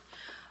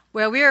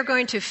Well, we are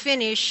going to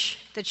finish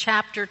the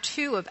chapter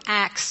 2 of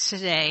Acts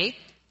today,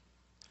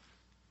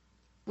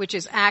 which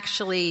is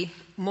actually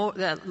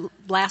the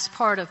last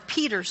part of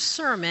Peter's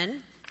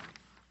sermon.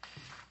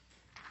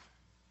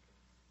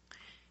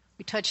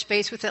 We touched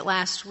base with it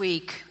last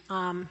week.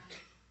 And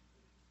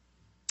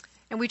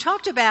we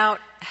talked about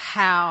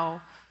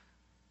how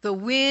the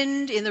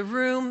wind in the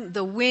room,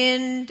 the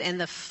wind and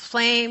the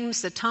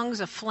flames, the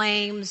tongues of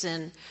flames.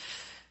 And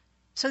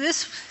so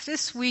this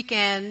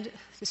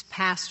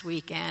past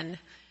weekend,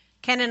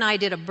 Ken and I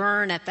did a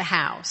burn at the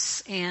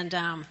house. And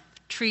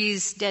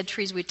dead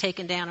trees we'd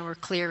taken down and were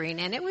clearing.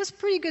 And it was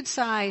pretty good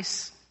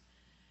size.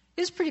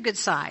 It was pretty good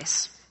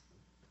size.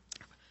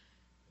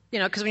 You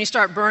know, because when you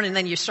start burning,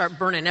 then you start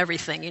burning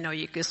everything. You know,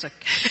 you just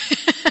like...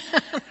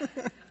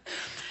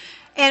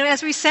 And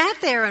as we sat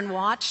there and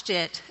watched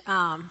it,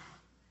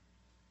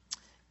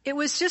 it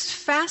was just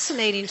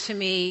fascinating to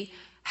me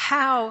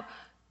how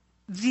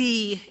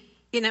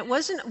and it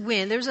wasn't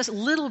wind, there was a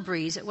little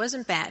breeze, it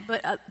wasn't bad,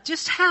 but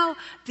just how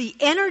the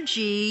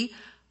energy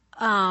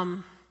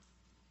of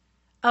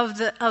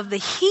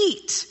the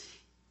heat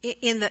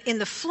in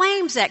the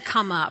flames that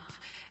come up,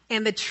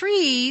 and the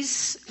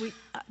trees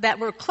that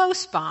were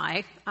close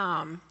by,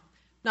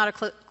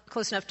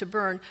 close enough to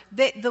burn,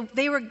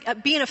 they were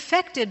being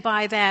affected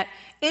by that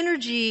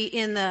energy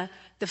in the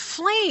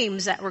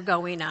flames that were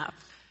going up.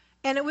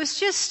 And it was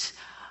just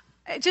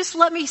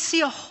let me see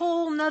a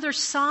whole nother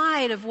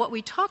side of what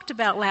we talked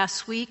about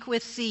last week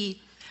with the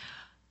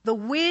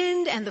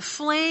wind and the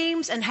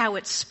flames and how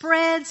it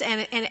spreads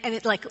and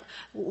it like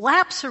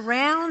laps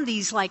around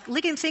these like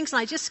living things. And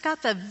I just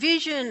got the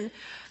vision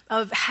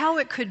of how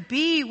it could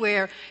be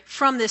where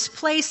from this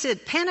place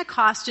at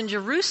Pentecost in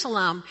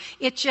Jerusalem,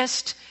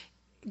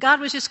 God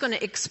was just going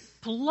to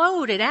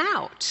explode it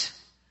out.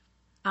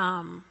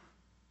 Wind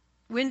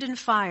and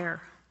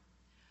fire.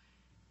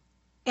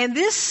 And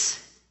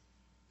this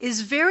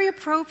is very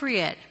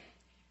appropriate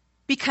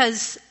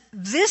because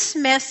this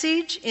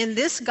message in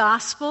this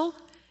gospel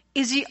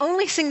is the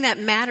only thing that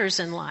matters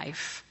in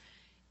life.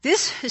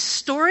 This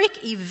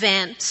historic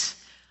event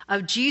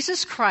of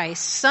Jesus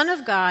Christ, Son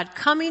of God,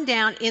 coming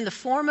down in the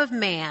form of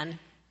man,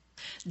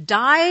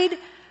 died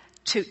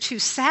to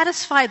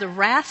satisfy the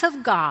wrath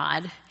of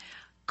God,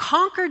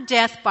 conquered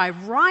death by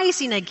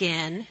rising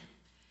again.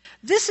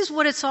 This is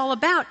what it's all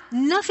about.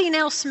 Nothing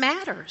else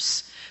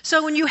matters.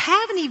 So when you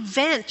have an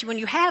event, when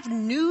you have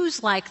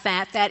news like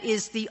that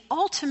is the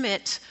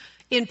ultimate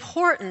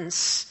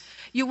importance,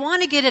 you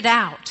want to get it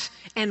out.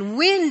 And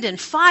wind and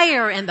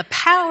fire and the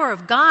power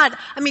of God.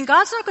 I mean,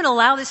 God's not going to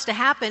allow this to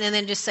happen and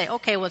then just say,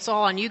 okay, well, it's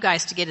all on you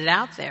guys to get it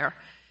out there.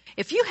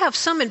 If you have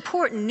some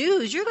important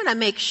news, you're going to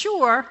make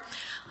sure,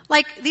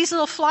 like these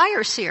little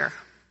flyers here.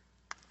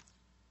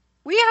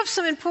 We have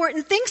some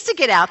important things to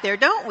get out there,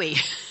 don't we?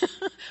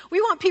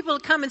 We want people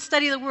to come and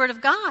study the Word of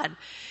God.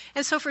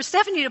 And so for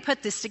Stephanie to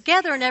put this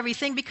together and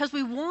everything, because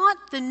we want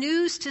the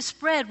news to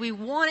spread, we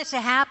want it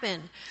to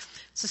happen.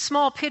 It's a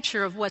small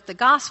picture of what the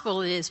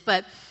gospel is,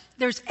 but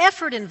there's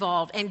effort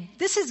involved, and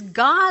this is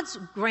God's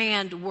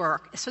grand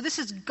work. So this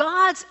is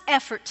God's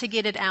effort to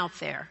get it out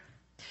there.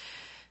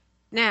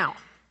 Now,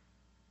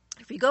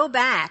 if we go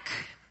back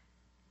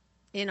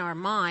in our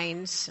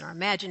minds, in our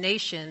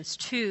imaginations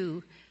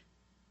to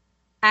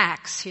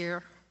Acts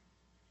here,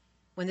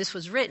 when this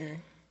was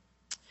written,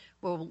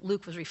 well,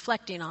 Luke was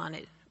reflecting on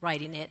it,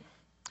 writing it,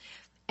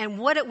 and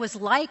what it was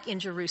like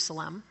in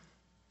Jerusalem,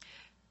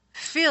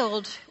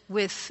 filled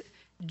with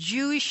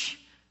Jewish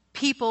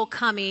people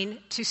coming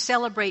to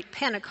celebrate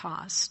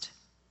Pentecost,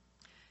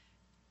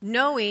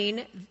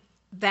 knowing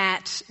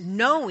that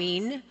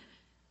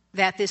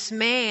this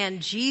man,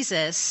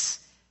 Jesus,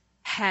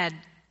 had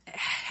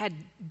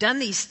done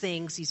these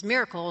things, these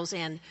miracles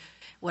and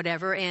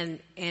whatever, and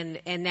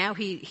now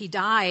he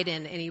died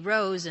and he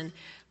rose, and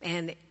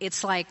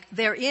it's like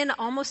they're in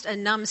almost a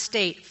numb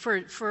state.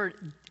 For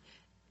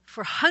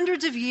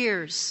hundreds of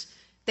years,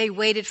 they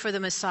waited for the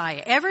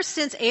Messiah. Ever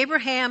since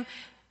Abraham,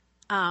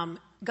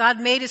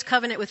 God made his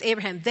covenant with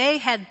Abraham, they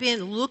had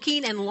been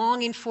looking and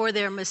longing for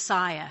their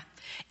Messiah.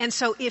 And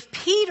so if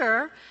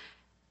Peter,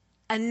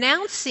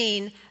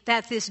 announcing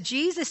that this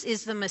Jesus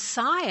is the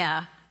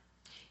Messiah,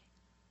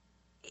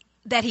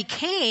 that he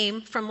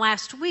came from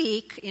last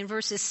week in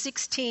verses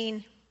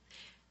 17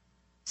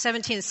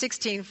 and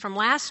 16 from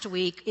last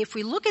week, if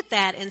we look at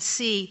that and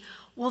see,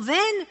 well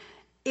then,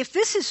 if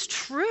this is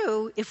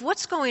true, if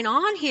what's going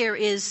on here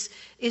is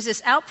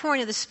this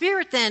outpouring of the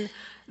Spirit, then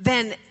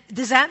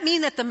does that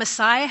mean that the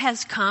Messiah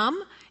has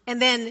come?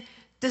 And then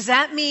does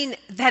that mean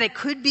that it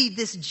could be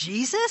this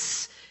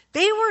Jesus?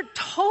 They were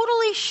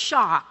totally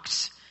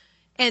shocked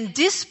and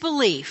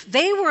disbelief.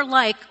 They were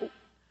like,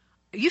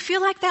 you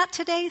feel like that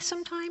today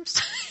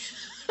sometimes?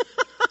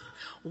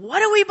 What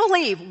do we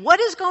believe? What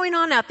is going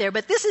on out there?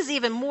 But this is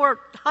even more,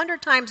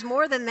 100 times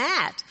more than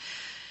that.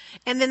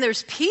 And then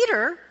there's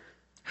Peter,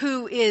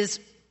 who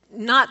is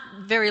not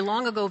very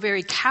long ago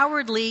very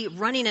cowardly,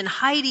 running and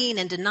hiding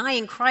and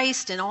denying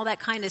Christ and all that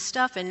kind of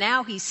stuff. And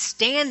now he's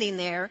standing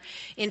there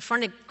in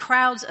front of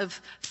crowds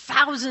of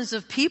thousands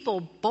of people,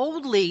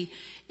 boldly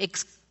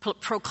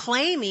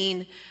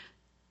proclaiming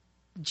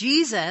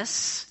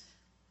Jesus.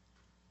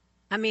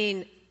 I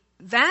mean,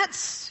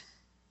 that's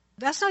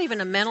not even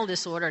a mental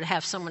disorder to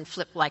have someone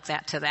flip like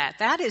that to that.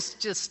 That is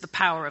just the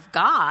power of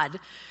God.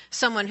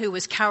 Someone who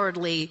was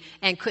cowardly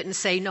and couldn't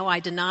say, no, I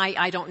deny,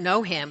 I don't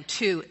know him,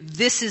 to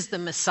this is the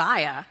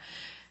Messiah.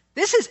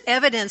 This is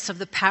evidence of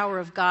the power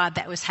of God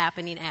that was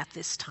happening at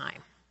this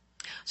time.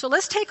 So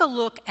let's take a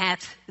look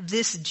at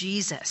this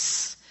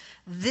Jesus.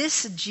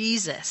 This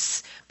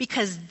Jesus.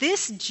 Because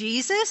this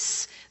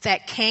Jesus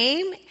that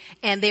came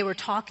and they were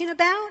talking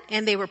about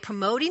and they were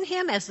promoting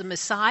him as the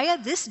Messiah,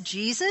 this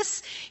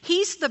Jesus,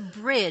 he's the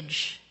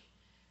bridge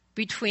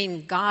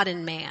between God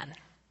and man.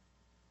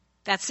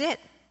 That's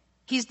it.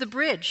 He's the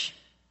bridge.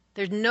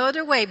 There's no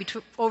other way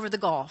over the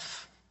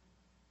gulf.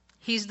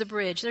 He's the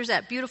bridge. There's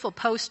that beautiful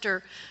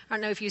poster, I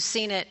don't know if you've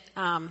seen it,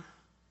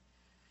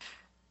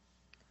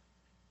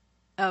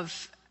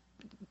 of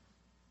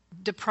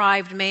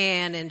deprived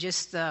man and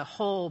just the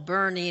whole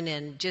burning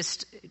and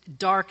just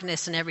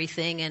darkness and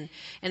everything. And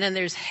then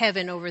there's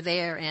heaven over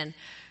there, and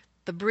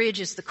the bridge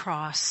is the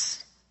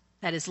cross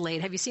that is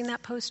laid. Have you seen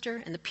that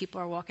poster? And the people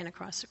are walking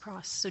across the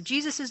cross. So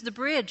Jesus is the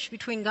bridge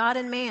between God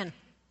and man.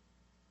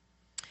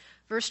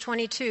 Verse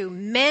 22,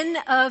 men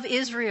of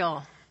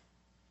Israel,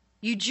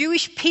 you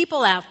Jewish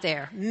people out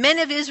there, men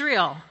of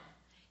Israel,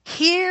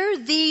 hear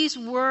these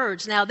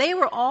words. Now, they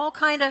were all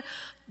kind of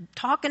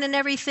talking and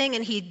everything,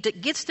 and he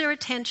gets their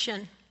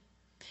attention.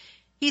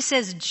 He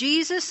says,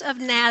 Jesus of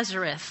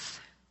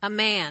Nazareth, a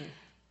man.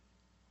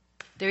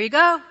 There you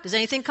go. Does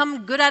anything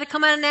come out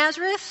of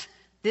Nazareth?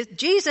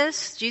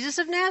 Jesus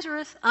of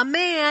Nazareth, a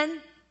man,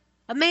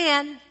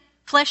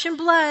 flesh and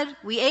blood.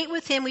 We ate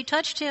with him, we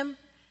touched him.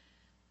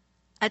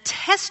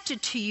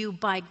 Attested to you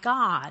by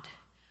God,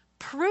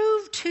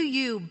 proved to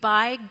you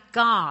by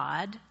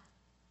God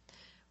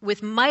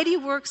with mighty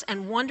works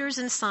and wonders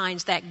and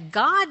signs that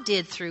God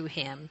did through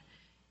him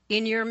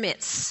in your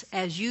midst,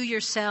 as you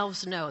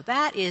yourselves know.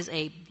 That is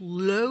a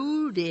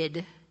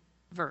loaded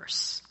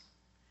verse.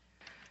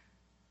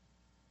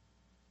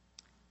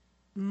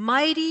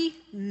 Mighty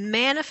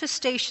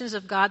manifestations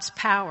of God's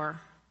power,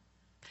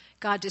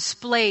 God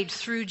displayed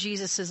through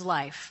Jesus'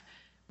 life.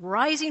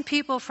 Rising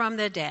people from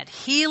the dead,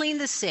 healing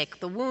the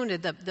sick, the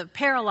wounded, the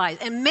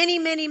paralyzed, and many,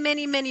 many,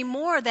 many, many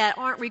more that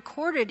aren't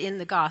recorded in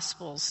the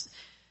Gospels.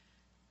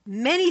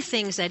 Many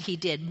things that he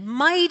did.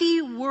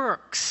 Mighty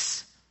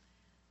works.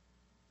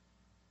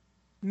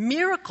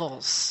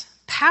 Miracles.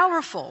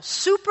 Powerful,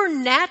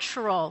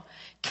 supernatural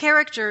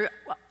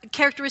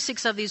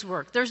characteristics of these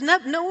works. There's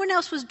no one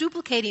else was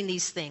duplicating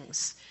these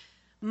things.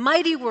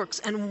 Mighty works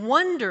and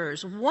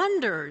wonders.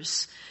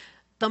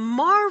 The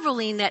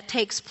marveling that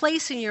takes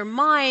place in your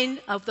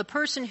mind of the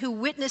person who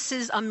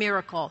witnesses a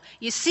miracle.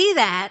 You see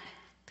that,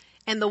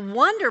 and the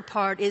wonder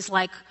part is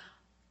like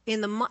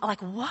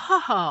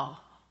whoa.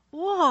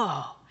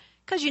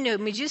 Because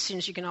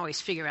magicians, you can always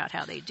figure out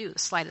how they do, the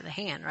sleight of the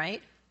hand,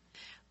 right?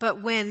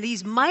 But when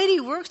these mighty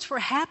works were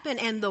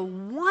happening, and the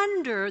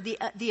wonder,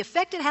 the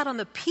effect it had on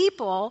the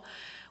people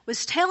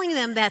was telling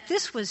them that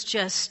this was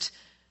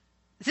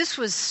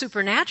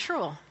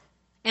supernatural.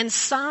 And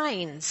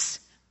signs,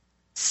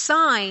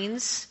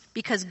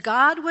 because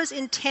God was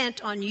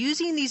intent on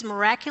using these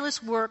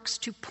miraculous works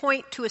to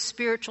point to a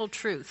spiritual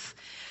truth.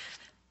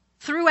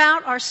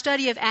 Throughout our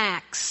study of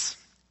Acts,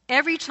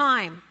 every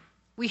time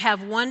we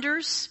have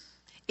wonders,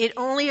 it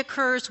only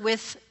occurs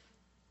with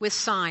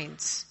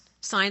signs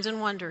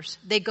and wonders.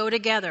 They go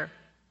together.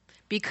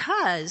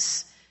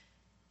 Because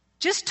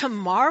just to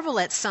marvel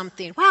at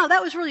something, wow,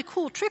 that was really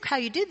cool trick how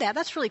you did that.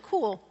 That's really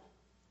cool.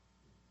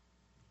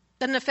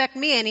 Doesn't affect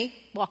me any,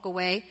 walk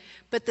away.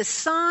 But the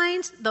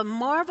signs, the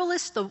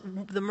marvelous,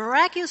 the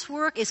miraculous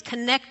work is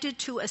connected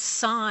to a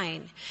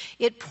sign.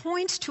 It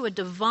points to a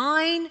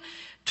divine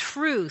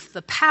truth,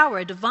 the power,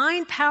 a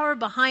divine power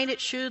behind it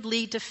should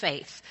lead to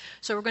faith.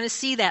 So we're going to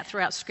see that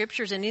throughout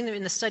scriptures, and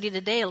in the study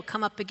today it'll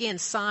come up again.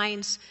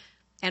 Signs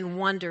and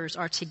wonders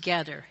are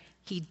together.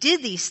 He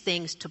did these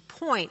things to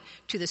point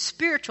to the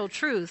spiritual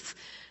truth,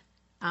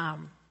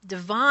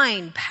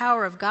 divine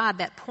power of God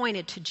that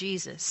pointed to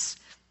Jesus.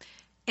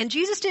 And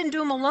Jesus didn't do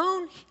them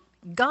alone.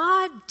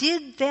 God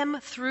did them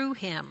through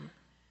him.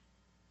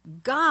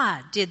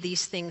 God did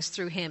these things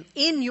through him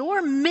in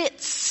your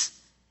midst,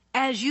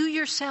 as you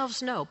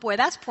yourselves know. Boy,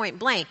 that's point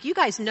blank. You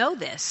guys know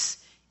this.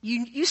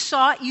 You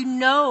saw it. You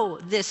know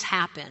this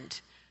happened.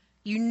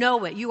 You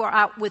know it. You are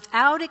out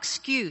without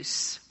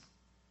excuse.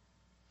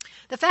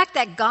 The fact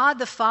that God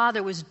the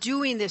Father was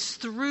doing this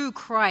through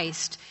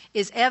Christ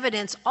is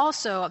evidence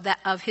also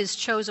of his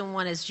chosen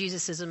one as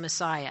Jesus is a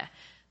Messiah.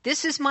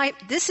 This is my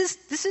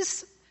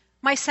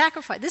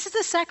sacrifice. This is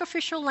the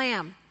sacrificial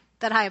lamb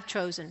that I have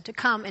chosen to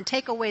come and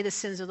take away the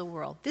sins of the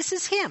world. This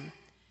is him.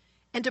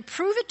 And to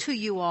prove it to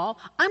you all,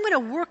 I'm going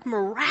to work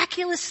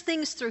miraculous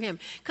things through him.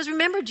 Because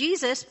remember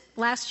Jesus,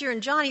 last year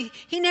in John,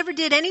 he never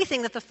did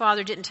anything that the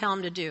Father didn't tell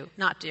him to do,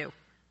 not do.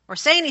 Or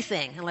say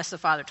anything unless the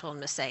Father told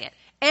him to say it.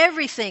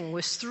 Everything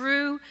was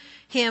through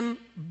him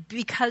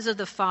because of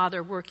the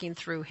Father working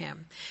through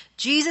him.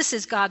 Jesus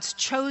is God's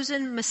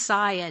chosen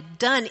Messiah,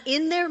 done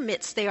in their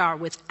midst. They are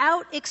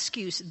without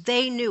excuse.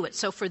 They knew it.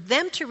 So for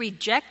them to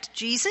reject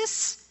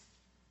Jesus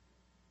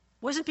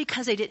wasn't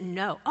because they didn't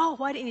know. Oh,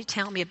 why didn't you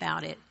tell me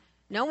about it?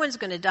 No one's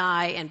going to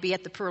die and be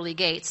at the pearly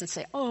gates and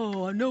say,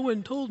 oh, no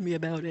one told me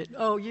about it.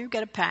 Oh, you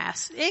get a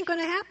pass. It ain't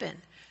going to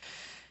happen.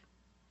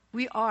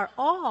 We are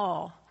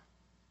all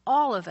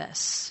of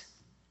us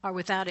are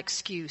without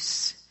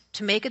excuse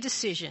to make a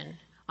decision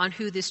on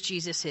who this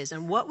Jesus is.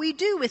 And what we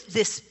do with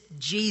this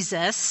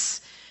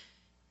Jesus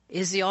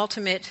is the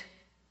ultimate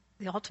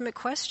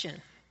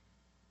question.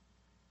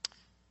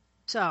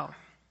 So,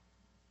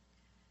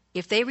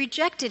 if they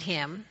rejected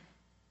him,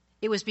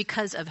 it was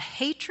because of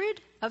hatred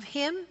of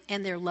him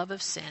and their love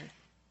of sin.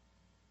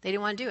 They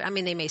didn't want to do it. I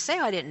mean, they may say,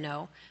 I didn't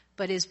know,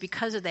 but it's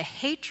because of the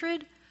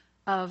hatred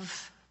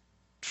of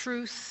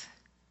truth,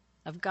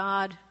 of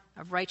God,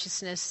 of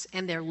righteousness,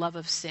 and their love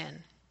of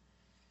sin.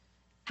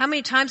 How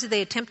many times did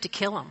they attempt to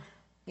kill him?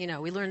 You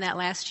know, we learned that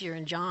last year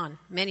in John,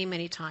 many,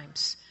 many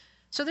times.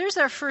 So there's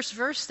our first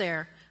verse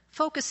there,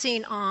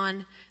 focusing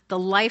on the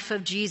life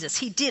of Jesus.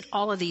 He did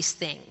all of these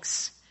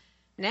things.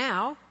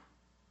 Now,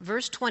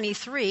 verse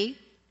 23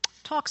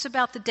 talks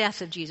about the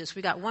death of Jesus.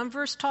 We got one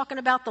verse talking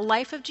about the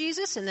life of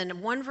Jesus, and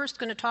then one verse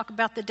going to talk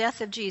about the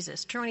death of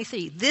Jesus.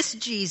 23, this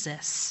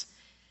Jesus,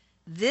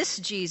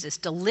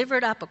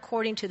 delivered up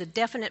according to the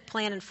definite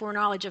plan and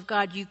foreknowledge of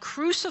God, you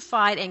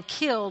crucified and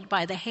killed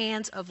by the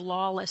hands of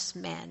lawless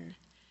men.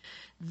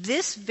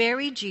 This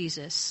very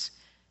Jesus,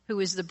 who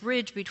is the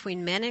bridge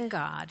between men and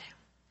God,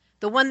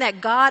 the one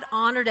that God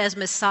honored as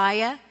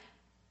Messiah,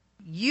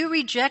 you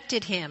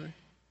rejected him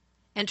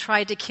and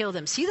tried to kill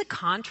them. See the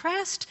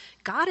contrast?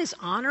 God is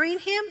honoring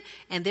him,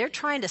 and they're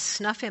trying to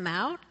snuff him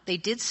out. They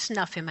did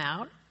snuff him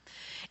out.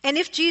 And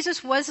if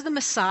Jesus was the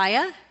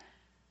Messiah,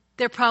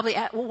 they're probably,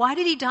 well, why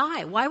did he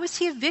die? Why was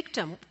he a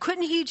victim?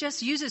 Couldn't he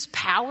just use his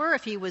power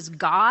if he was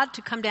God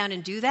to come down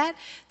and do that?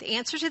 The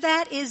answer to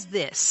that is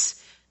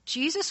this.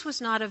 Jesus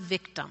was not a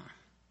victim.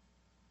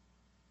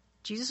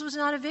 Jesus was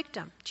not a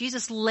victim.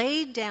 Jesus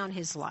laid down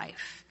his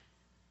life.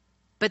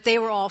 But they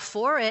were all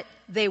for it.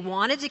 They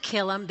wanted to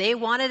kill him. They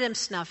wanted him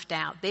snuffed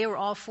out. They were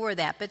all for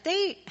that. But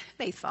they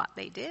thought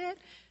they did.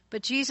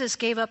 But Jesus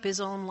gave up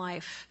his own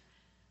life,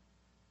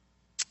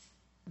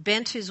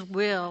 bent his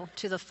will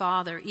to the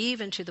Father,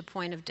 even to the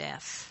point of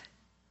death.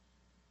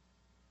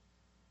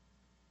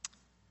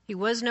 He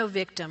was no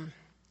victim.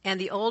 And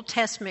the Old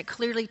Testament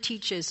clearly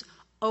teaches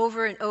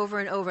over and over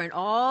and over. And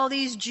all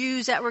these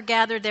Jews that were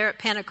gathered there at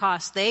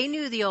Pentecost, they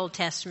knew the Old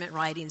Testament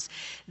writings.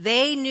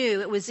 They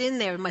knew it was in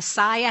there.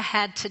 Messiah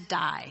had to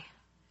die.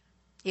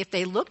 If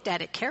they looked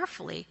at it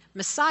carefully,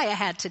 Messiah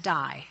had to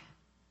die.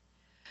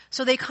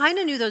 So they kind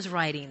of knew those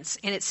writings.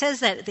 And it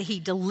says that he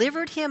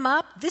delivered him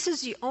up. This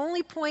is the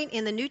only point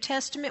in the New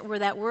Testament where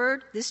that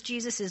word, this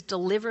Jesus, is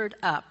delivered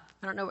up.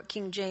 I don't know what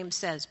King James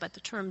says, but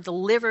the term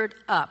delivered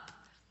up.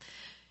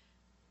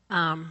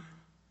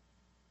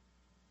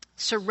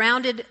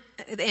 Surrounded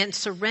and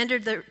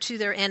surrendered to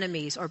their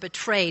enemies, or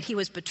betrayed. He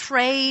was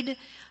betrayed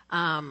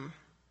by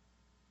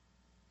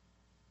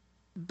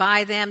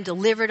them,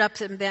 delivered up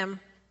to them,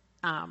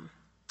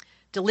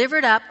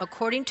 delivered up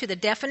according to the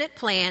definite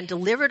plan,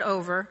 delivered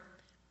over,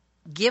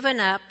 given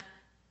up,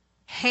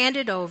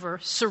 handed over,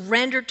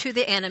 surrendered to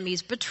the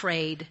enemies,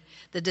 betrayed.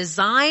 The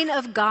design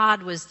of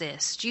God was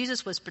this.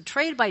 Jesus was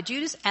betrayed by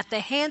Judas at the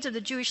hands of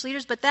the Jewish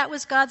leaders, but that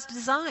was God's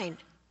design.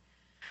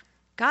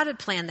 God had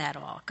planned that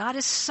all. God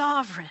is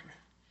sovereign.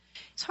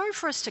 It's hard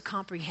for us to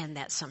comprehend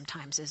that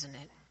sometimes, isn't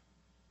it?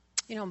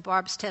 You know, in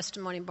Barb's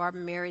testimony, Barb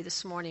and Mary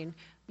this morning,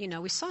 you know,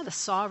 we saw the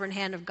sovereign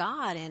hand of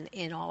God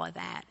in all of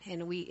that.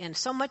 And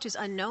so much is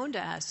unknown to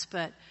us,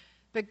 but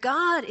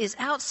God is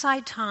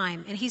outside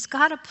time, and he's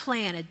got a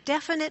plan, a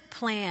definite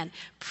plan,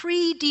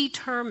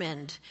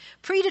 predetermined.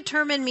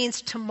 Predetermined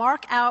means to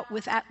mark out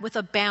with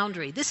a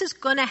boundary. This is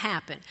going to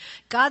happen.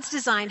 God's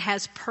design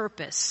has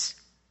purpose.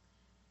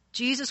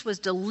 Jesus was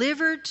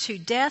delivered to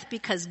death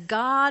because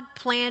God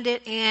planned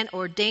it and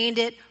ordained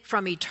it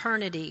from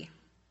eternity.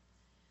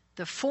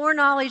 The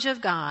foreknowledge of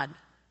God,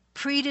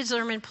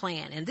 predetermined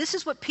plan. And this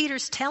is what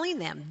Peter's telling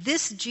them.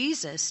 This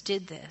Jesus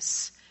did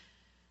this.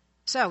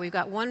 So we've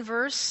got one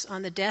verse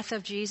on the death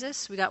of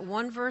Jesus. We got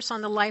one verse on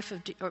the life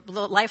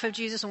of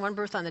Jesus and one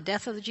verse on the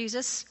death of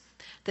Jesus.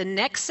 The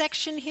next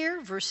section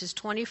here, verses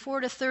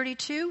 24 to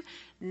 32,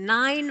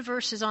 9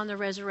 verses on the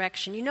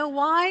resurrection. You know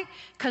why?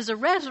 Because the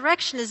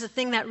resurrection is the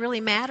thing that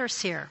really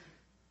matters here.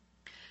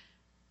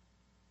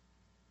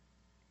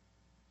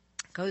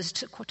 Goes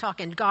to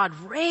talking, God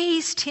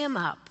raised him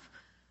up,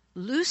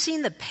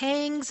 loosing the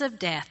pangs of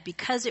death,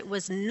 because it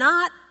was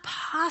not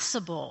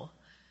possible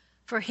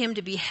for him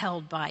to be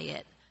held by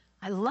it.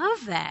 I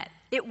love that.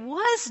 It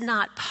was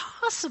not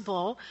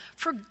possible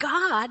for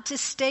God to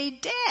stay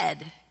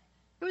dead.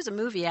 There was a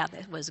movie out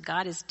that was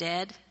God is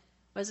Dead,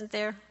 wasn't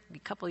there? A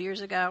couple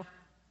years ago.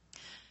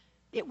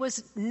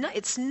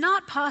 It's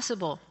not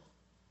possible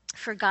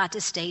for God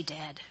to stay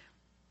dead.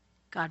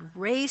 God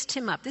raised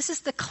him up. This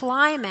is the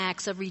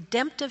climax of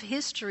redemptive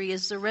history,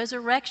 is the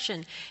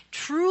resurrection.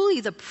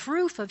 Truly the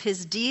proof of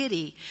his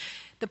deity.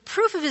 The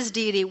proof of his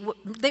deity,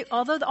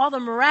 although all the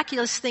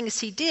miraculous things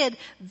he did,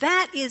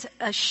 that is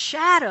a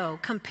shadow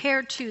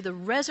compared to the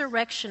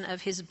resurrection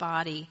of his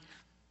body.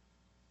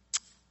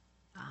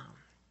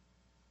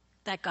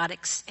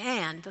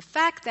 And the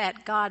fact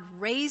that God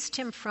raised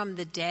him from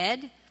the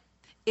dead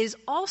is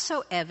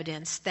also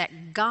evidence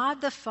that God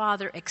the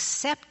Father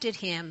accepted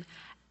him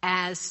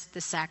as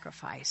the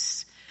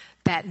sacrifice.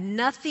 That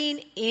nothing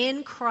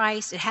in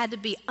Christ, it had to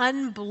be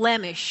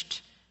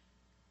unblemished,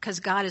 because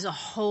God is a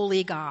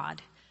holy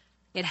God.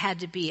 It had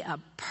to be a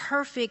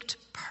perfect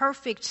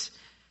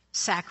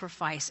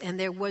sacrifice, and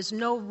there was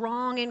no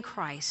wrong in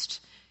Christ.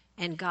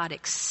 And God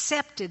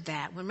accepted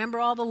that. Remember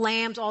all the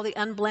lambs, all the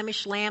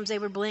unblemished lambs they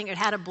were bringing? It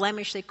had a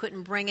blemish, they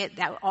couldn't bring it.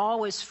 That all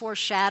was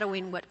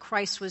foreshadowing what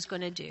Christ was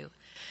going to do.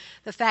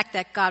 The fact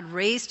that God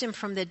raised him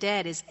from the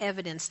dead is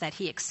evidence that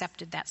he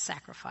accepted that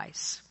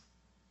sacrifice.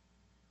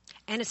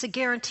 And it's a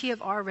guarantee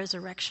of our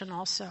resurrection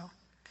also.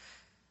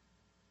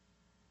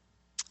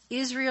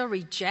 Israel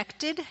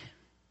rejected.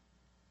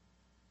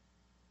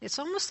 It's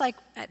almost like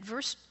at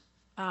verse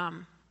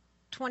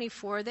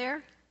 24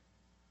 there.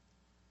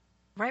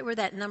 Right where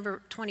that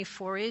number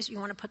 24 is, you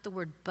want to put the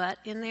word but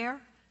in there,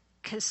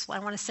 because I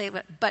want to say,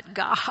 but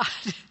God.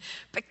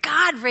 But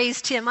God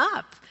raised him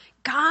up.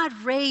 God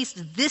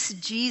raised this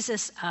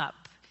Jesus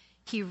up.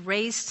 He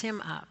raised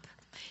him up.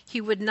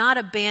 He would not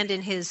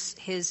abandon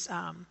his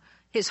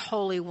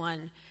Holy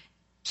One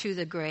to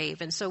the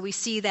grave. And so we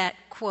see that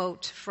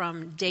quote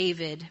from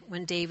David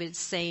when David's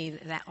saying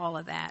that all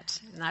of that.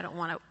 And I don't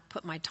want to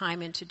put my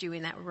time into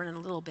doing that. We're running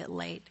a little bit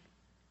late.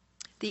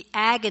 The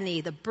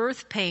agony, the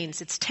birth pains,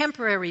 it's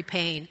temporary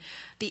pain.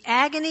 The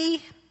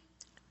agony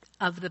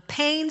of the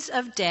pains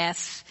of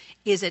death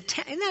isn't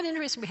that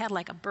interesting? We had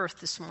like a birth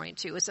this morning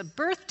too. It's a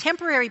birth,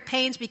 temporary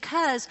pains,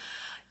 because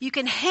you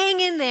can hang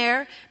in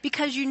there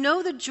because you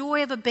know the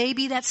joy of a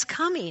baby that's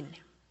coming.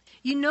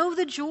 You know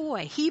the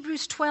joy.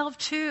 Hebrews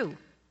 12:2.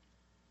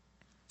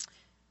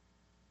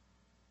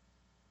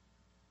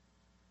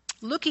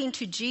 Looking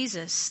to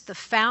Jesus, the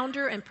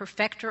founder and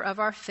perfecter of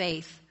our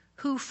faith,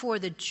 who for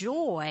the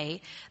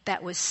joy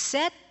that was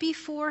set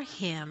before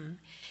him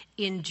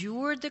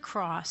endured the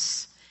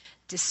cross,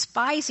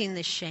 despising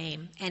the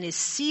shame, and is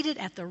seated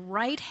at the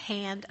right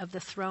hand of the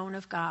throne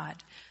of God.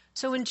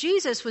 So when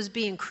Jesus was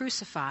being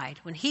crucified,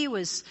 when he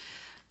was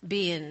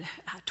being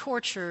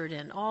tortured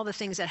and all the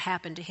things that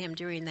happened to him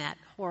during that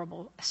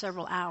horrible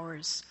several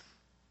hours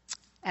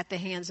at the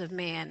hands of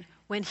man,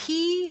 when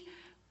he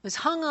was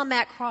hung on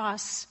that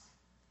cross,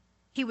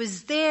 he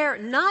was there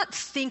not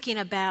thinking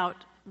about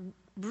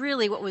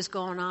really what was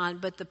going on,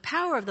 but the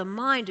power of the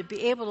mind to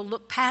be able to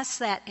look past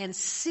that and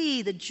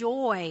see the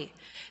joy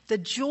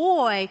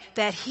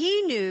that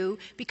he knew,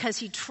 because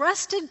he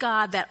trusted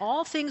God that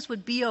all things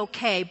would be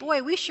okay.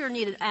 Boy, we sure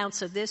need an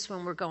ounce of this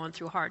when we're going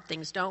through hard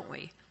things, don't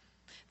we?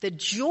 The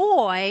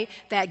joy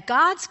that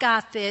God's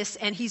got this,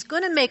 and he's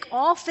going to make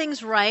all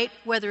things right,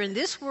 whether in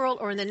this world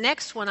or in the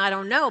next one, I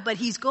don't know, but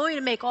he's going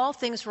to make all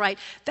things right.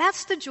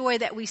 That's the joy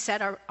that we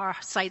set our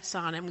sights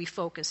on and we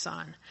focus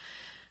on.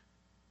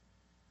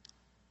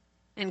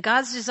 And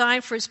God's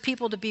design for his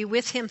people to be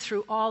with him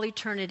through all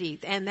eternity.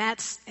 And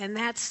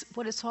that's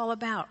what it's all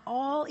about.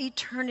 All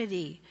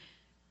eternity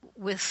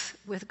with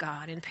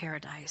God in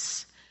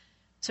paradise.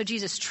 So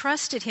Jesus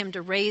trusted him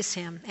to raise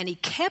him, and he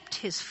kept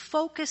his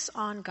focus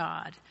on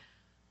God.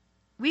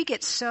 We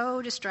get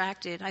so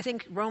distracted. I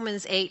think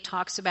Romans 8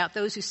 talks about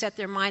those who set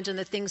their minds on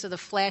the things of the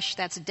flesh,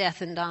 that's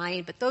death and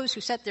dying. But those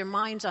who set their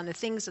minds on the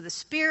things of the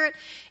Spirit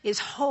is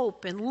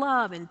hope and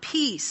love and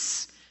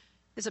peace.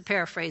 It's a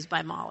paraphrase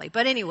by Molly.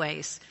 But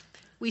anyways,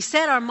 we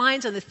set our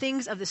minds on the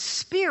things of the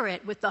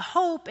Spirit with the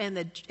hope and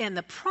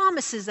the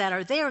promises that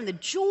are there and the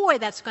joy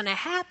that's going to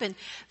happen.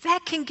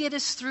 That can get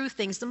us through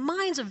things. The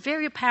mind's a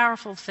very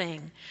powerful thing.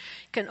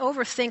 You can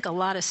overthink a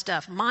lot of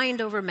stuff. Mind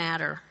over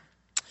matter.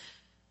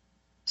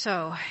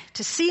 So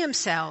to see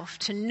himself,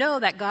 to know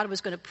that God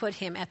was going to put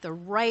him at the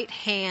right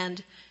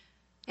hand,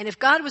 and if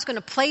God was going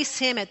to place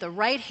him at the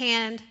right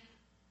hand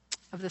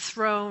of the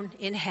throne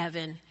in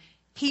heaven,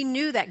 he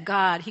knew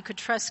that he could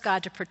trust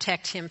God to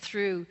protect him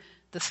through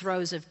the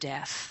throes of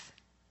death.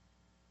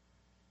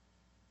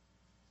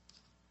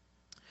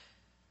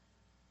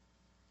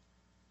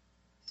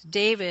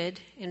 David,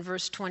 in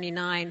verse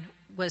 29,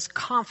 was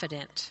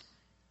confident.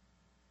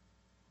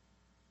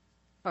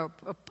 Or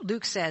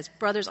Luke says,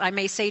 brothers, I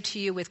may say to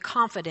you with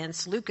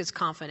confidence, Luke is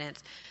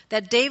confident,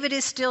 that David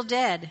is still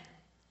dead.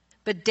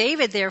 But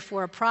David,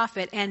 therefore, a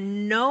prophet,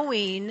 and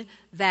knowing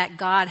that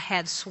God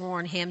had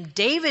sworn him,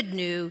 David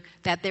knew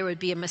that there would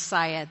be a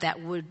Messiah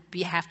that would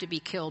have to be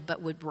killed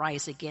but would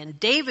rise again.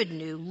 David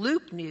knew,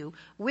 Luke knew,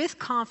 with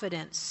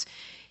confidence.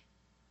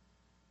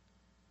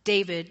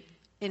 David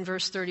in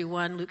verse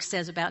 31, Luke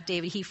says about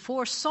David, he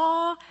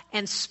foresaw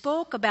and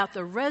spoke about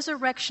the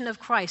resurrection of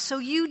Christ. So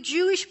you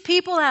Jewish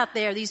people out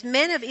there, these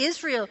men of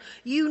Israel,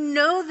 you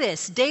know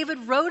this.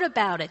 David wrote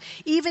about it.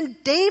 Even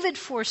David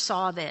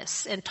foresaw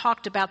this and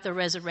talked about the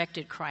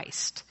resurrected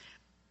Christ,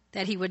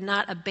 that he would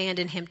not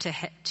abandon him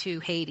to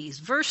Hades.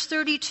 Verse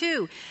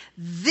 32,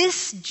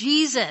 this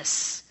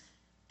Jesus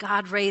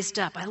God raised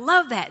up. I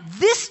love that.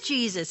 This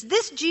Jesus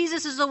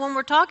is the one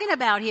we're talking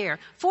about here.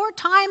 4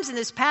 times in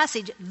this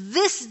passage,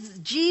 this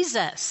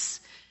Jesus,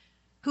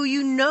 who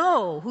you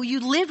know, who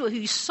you lived with, who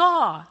you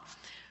saw.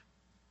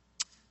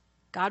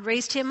 God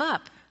raised him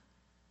up.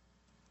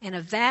 And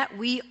of that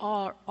we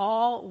are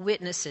all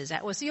witnesses.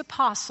 That was the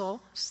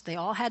apostles. They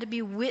all had to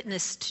be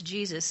witness to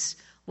Jesus'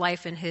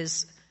 life and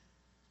his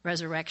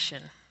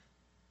resurrection.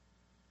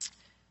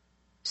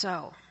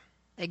 So,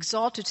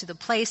 exalted to the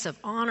place of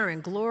honor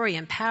and glory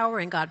and power,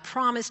 and God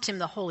promised him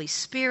the Holy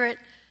Spirit.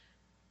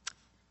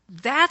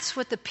 That's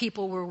what the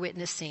people were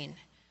witnessing.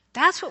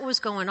 That's what was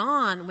going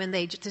on when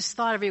they just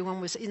thought everyone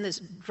was in this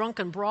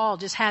drunken brawl,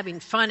 just having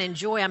fun and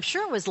joy. I'm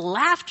sure it was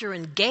laughter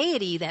and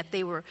gaiety that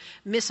they were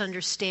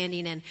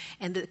misunderstanding,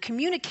 and the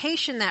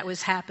communication that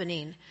was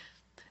happening.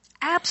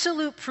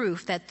 Absolute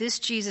proof that this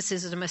Jesus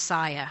is the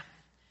Messiah.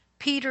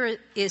 Peter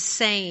is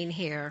saying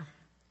here,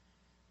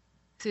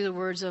 through the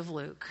words of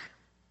Luke,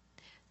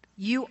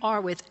 you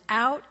are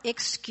without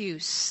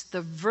excuse.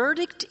 The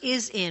verdict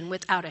is in,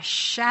 without a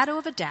shadow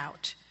of a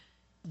doubt.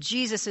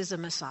 Jesus is the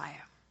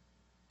Messiah.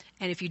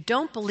 And if you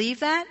don't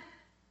believe that,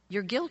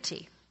 you're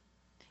guilty.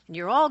 And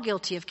you're all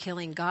guilty of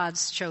killing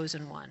God's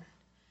chosen one.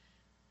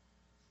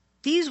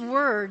 These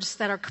words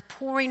that are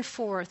pouring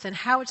forth and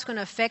how it's going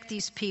to affect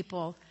these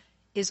people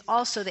is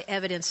also the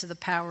evidence of the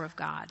power of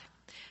God.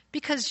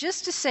 Because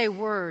just to say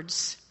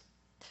words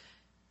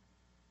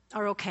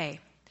are okay.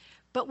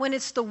 But when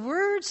it's the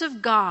words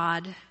of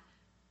God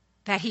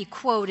that he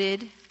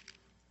quoted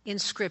in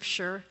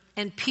Scripture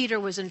and Peter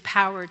was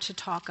empowered to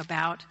talk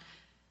about,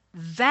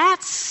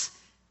 that's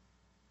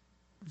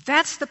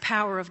the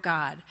power of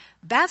God.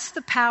 That's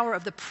the power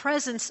of the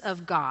presence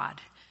of God.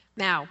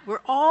 Now,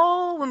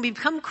 when we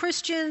become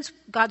Christians,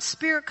 God's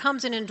Spirit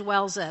comes in and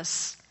dwells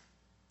us.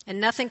 And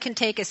nothing can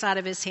take us out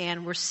of his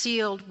hand. We're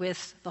sealed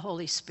with the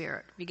Holy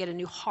Spirit. We get a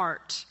new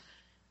heart.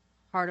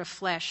 Heart of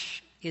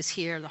flesh is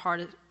here. The heart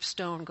of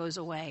stone goes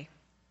away.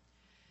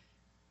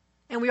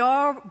 And we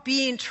are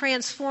being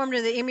transformed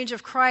in the image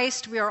of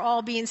Christ. We are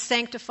all being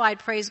sanctified.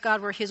 Praise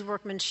God, we're his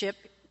workmanship.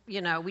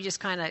 We just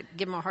kind of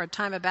give him a hard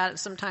time about it.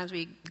 Sometimes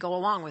we go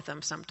along with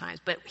him sometimes.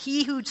 But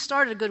he who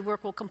started a good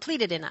work will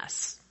complete it in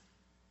us.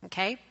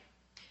 Okay?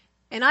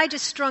 And I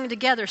just strung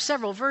together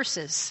several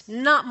verses,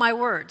 not my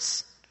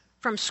words,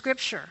 from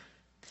Scripture.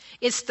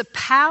 It's the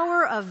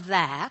power of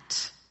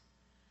that,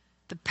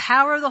 the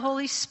power of the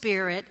Holy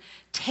Spirit,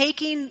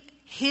 taking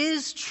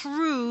his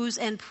truths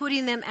and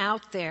putting them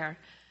out there.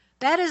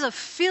 That is a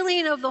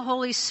filling of the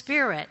Holy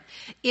Spirit.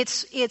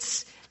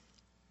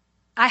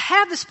 I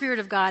have the Spirit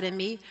of God in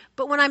me,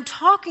 but when I'm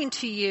talking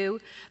to you,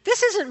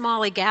 this isn't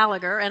Molly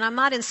Gallagher, and I'm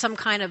not in some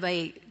kind of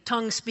a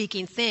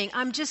tongue-speaking thing.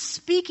 I'm just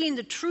speaking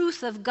the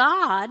truth of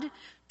God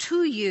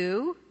to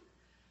you.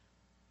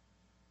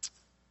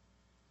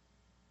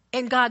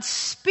 And God's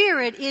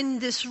Spirit in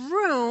this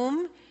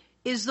room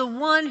is the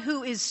one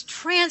who is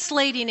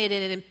translating it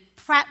and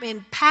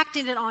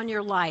impacting it on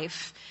your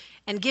life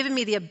and giving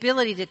me the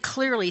ability to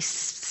clearly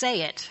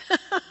say it,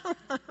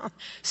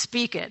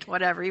 speak it,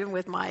 whatever, even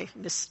with my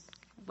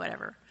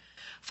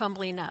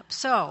fumbling up.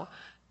 So,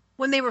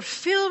 when they were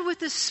filled with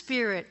the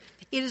Spirit,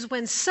 it is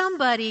when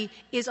somebody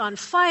is on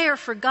fire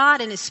for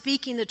God and is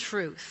speaking the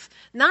truth.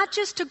 Not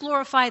just to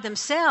glorify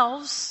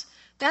themselves.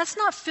 That's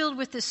not filled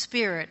with the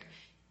Spirit.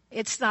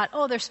 It's not,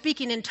 they're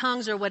speaking in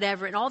tongues or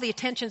whatever, and all the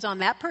attention's on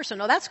that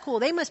person. Oh, that's cool.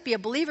 They must be a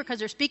believer because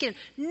they're speaking.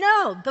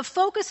 No, the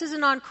focus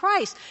isn't on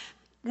Christ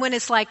when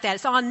it's like that.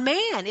 It's on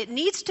man. It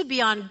needs to be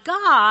on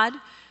God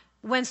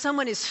when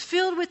someone is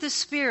filled with the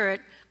Spirit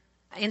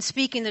and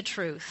speaking the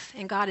truth.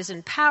 And God is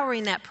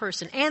empowering that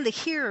person and the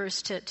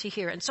hearers to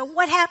hear it. And so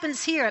what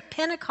happens here at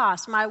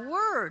Pentecost? My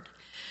word.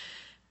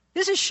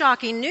 This is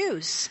shocking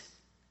news.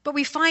 But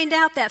we find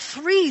out that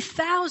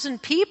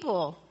 3,000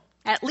 people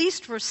at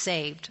least were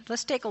saved.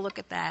 Let's take a look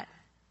at that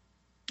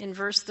in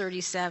verse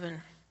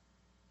 37.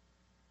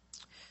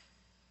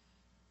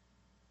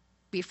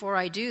 Before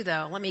I do,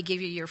 though, let me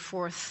give you your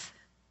fourth,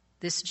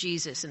 this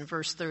Jesus in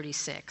verse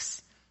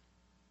 36.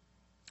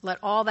 Let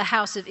all the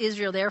house of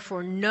Israel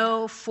therefore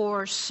know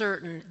for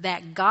certain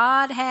that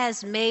God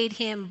has made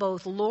him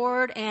both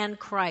Lord and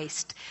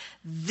Christ,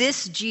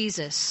 this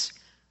Jesus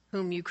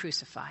whom you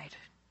crucified.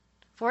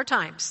 4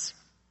 times,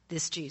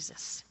 this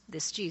Jesus,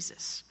 this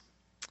Jesus.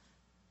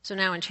 So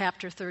now in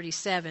chapter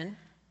 37,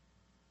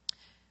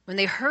 when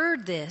they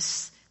heard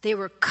this, they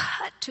were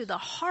cut to the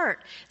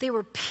heart. They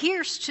were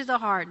pierced to the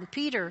heart.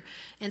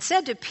 And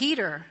said to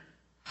Peter,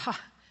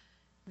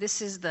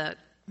 this is the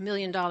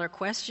 $1,000,000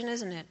 question,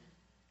 isn't it?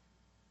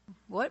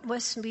 What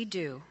must we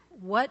do?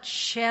 What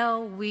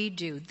shall we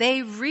do?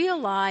 They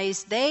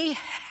realized they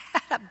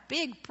had a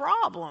big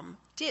problem,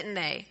 didn't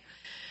they?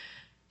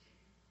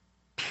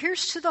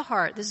 Pierced to the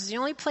heart. This is the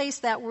only place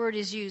that word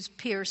is used,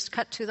 pierced,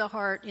 cut to the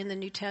heart in the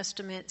New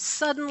Testament.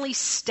 Suddenly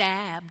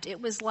stabbed.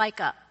 It was like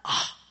a,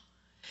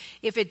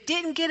 If it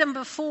didn't get him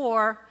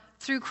before,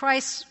 through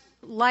Christ's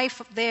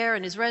life there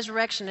and his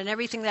resurrection and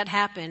everything that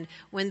happened,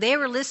 when they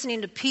were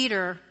listening to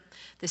Peter,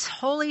 this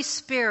Holy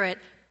Spirit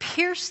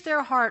pierced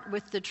their heart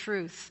with the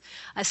truth.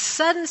 A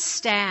sudden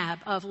stab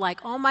of like,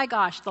 oh my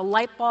gosh, the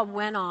light bulb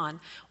went on.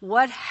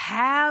 What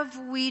have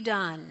we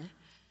done?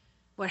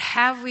 What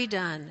have we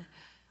done?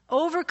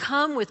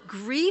 Overcome with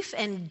grief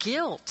and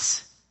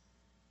guilt.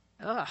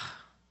 Ugh.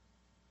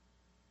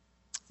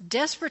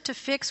 Desperate to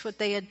fix what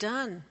they had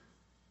done.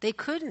 They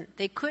couldn't.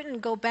 They couldn't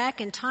go back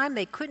in time.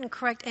 They couldn't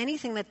correct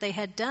anything that they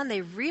had done.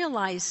 They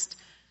realized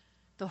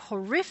the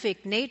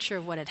horrific nature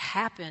of what had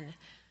happened.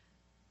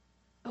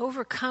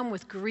 Overcome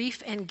with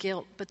grief and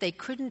guilt, but they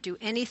couldn't do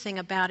anything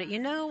about it. You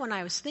know, when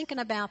I was thinking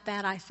about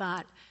that, I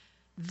thought,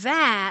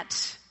 that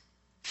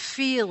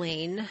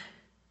feeling,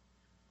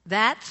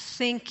 that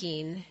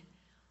thinking,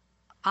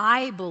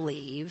 I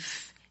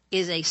believe,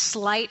 is a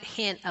slight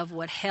hint of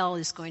what hell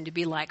is going to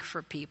be like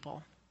for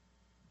people.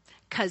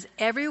 Because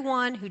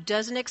everyone who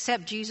doesn't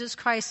accept Jesus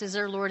Christ as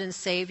their Lord and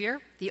Savior,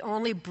 the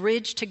only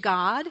bridge to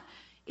God,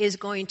 is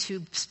going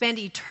to spend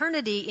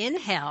eternity in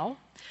hell,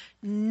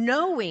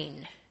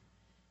 knowing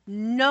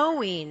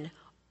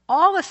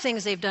all the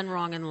things they've done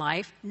wrong in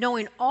life,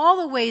 knowing all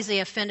the ways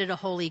they offended a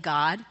holy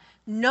God,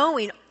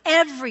 knowing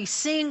every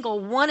single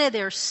one of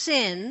their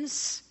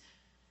sins,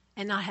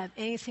 and not have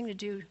anything to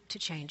do to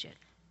change it.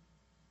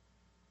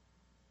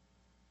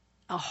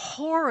 A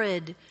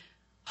horrid,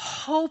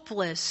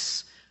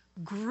 hopeless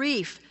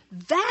grief.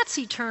 That's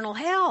eternal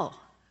hell.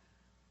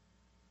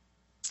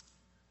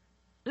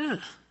 Ugh,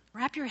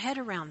 wrap your head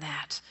around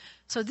that.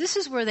 So this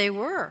is where they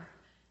were.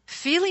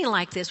 Feeling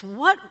like this,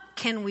 what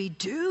can we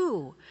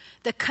do?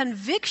 The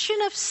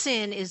conviction of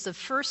sin is the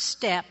first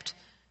step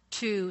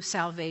to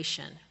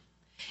salvation.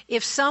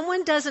 If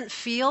someone doesn't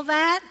feel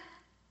that,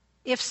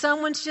 if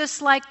someone's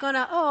just like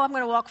I'm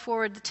going to walk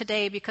forward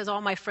today because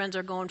all my friends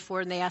are going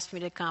forward and they asked me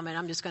to come and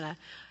I'm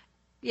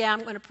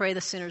going to pray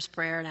the sinner's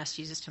prayer and ask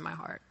Jesus to my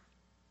heart.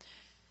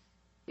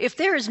 If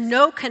there is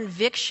no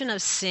conviction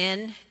of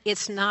sin,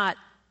 it's not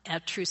a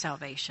true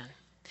salvation.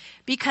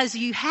 Because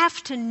you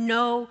have to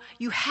know,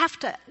 you have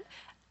to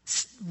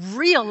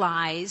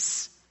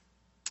realize,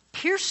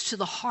 pierced to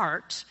the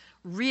heart,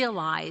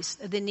 realize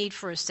the need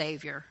for a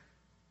Savior.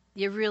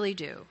 You really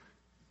do.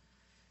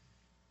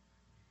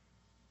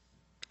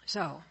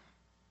 So,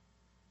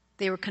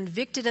 they were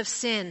convicted of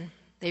sin.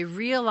 They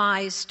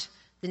realized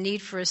the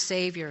need for a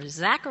Savior.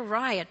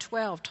 Zechariah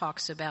 12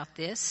 talks about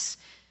this,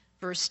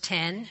 verse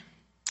 10.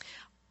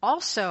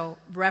 Also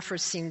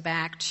referencing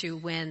back to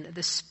when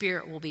the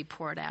Spirit will be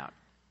poured out.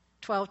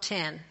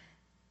 12:10,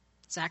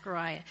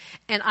 Zechariah.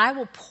 And I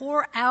will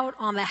pour out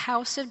on the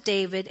house of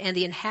David and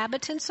the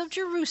inhabitants of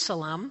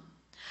Jerusalem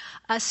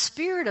a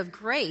spirit of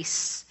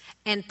grace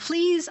and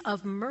pleas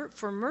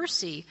for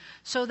mercy,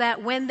 so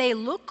that when they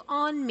look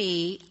on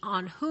me,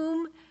 on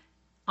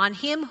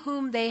him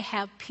whom they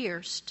have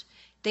pierced,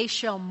 they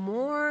shall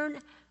mourn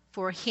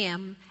for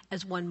him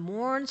as one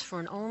mourns for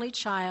an only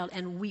child,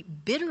 and weep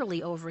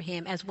bitterly over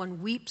him as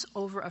one weeps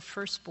over a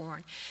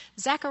firstborn.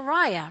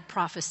 Zechariah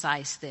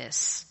prophesies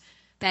this,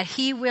 that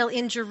he will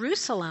in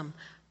Jerusalem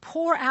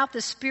pour out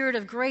the spirit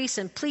of grace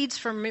and pleads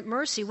for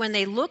mercy when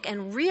they look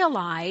and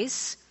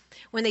realize,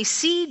 when they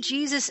see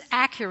Jesus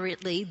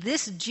accurately,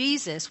 this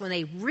Jesus, when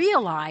they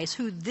realize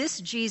who this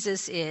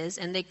Jesus is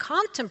and they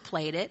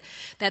contemplate it,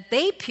 that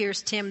they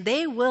pierced him,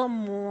 they will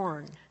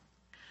mourn.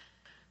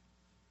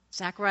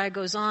 Zechariah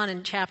goes on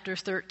in chapter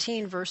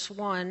 13, verse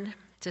 1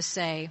 to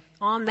say,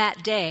 on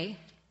that day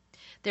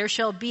there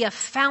shall be a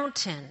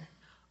fountain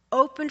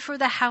opened for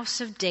the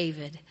house of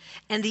David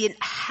and the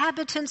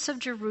inhabitants of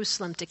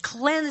Jerusalem to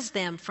cleanse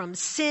them from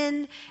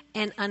sin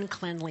and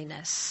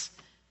uncleanliness.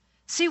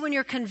 See, when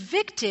you're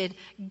convicted,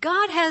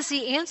 God has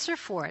the answer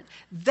for it.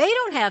 They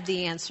don't have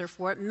the answer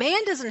for it.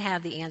 Man doesn't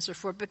have the answer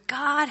for it, but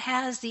God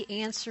has the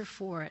answer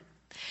for it.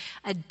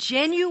 A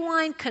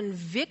genuine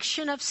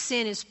conviction of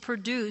sin is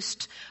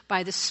produced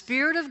by the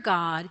Spirit of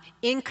God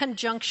in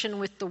conjunction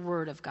with the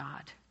Word of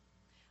God.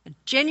 A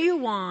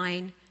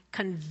genuine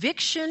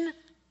conviction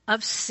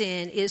of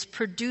sin is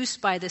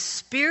produced by the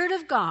Spirit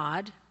of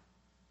God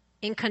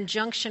in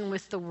conjunction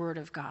with the Word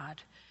of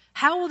God.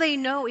 How will they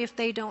know if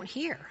they don't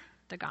hear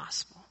the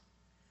gospel?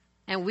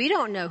 And we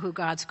don't know who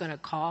God's going to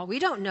call. We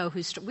don't know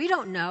we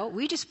don't know.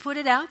 We just put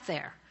it out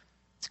there.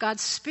 It's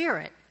God's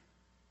Spirit.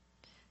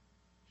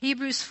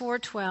 Hebrews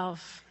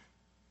 4:12.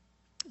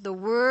 The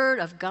word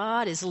of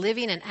God is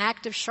living and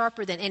active,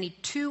 sharper than any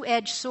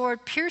two-edged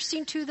sword,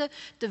 piercing to the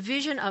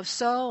division of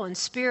soul and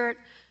spirit,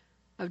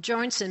 of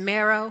joints and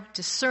marrow,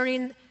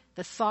 discerning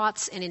the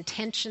thoughts and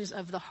intentions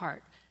of the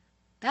heart.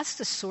 That's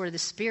the sword of the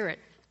Spirit.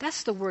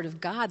 That's the word of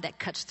God that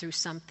cuts through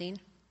something.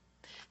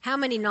 How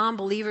many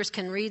non-believers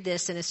can read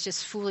this and it's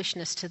just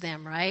foolishness to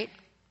them, right?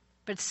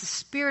 But it's the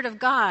Spirit of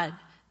God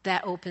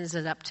that opens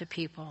it up to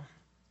people.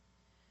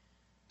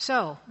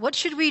 So, what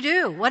should we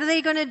do? What are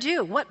they going to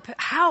do?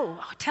 How?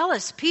 Tell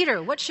us, Peter,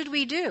 what should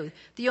we do?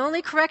 The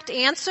only correct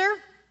answer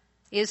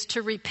is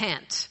to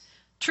repent.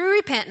 True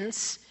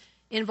repentance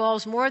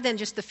involves more than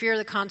just the fear of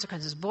the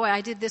consequences. Boy,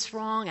 I did this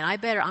wrong, and I'm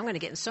going to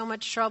get in so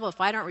much trouble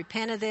if I don't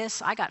repent of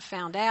this. I got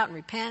found out and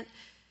repent.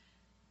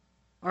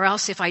 Or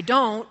else if I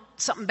don't,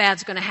 something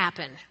bad's going to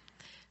happen.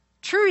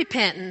 True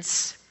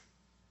repentance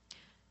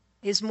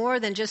is more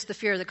than just the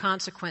fear of the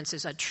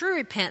consequences. A true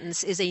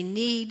repentance is a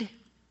need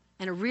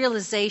and a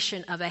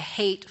realization of a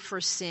hate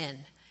for sin.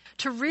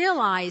 To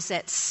realize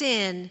that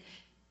sin,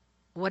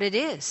 what it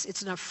is,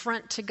 it's an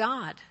affront to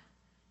God.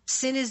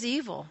 Sin is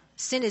evil.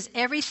 Sin is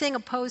everything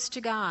opposed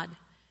to God.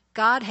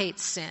 God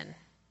hates sin.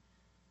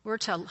 We're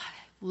to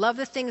love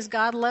the things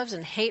God loves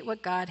and hate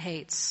what God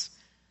hates.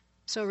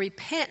 So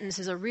repentance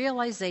is a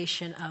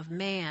realization of,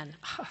 man,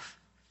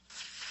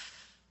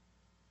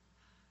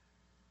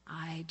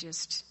 I'm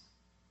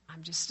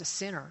just a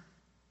sinner.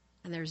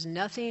 And there's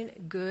nothing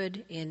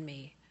good in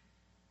me.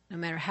 No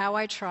matter how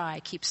I try, I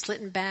keep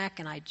slitting back,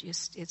 and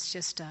it's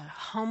just a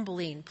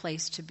humbling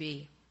place to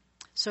be.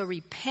 So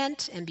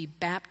repent and be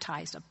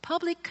baptized. A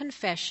public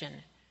confession.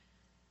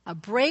 A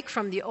break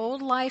from the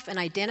old life and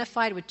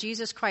identified with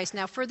Jesus Christ.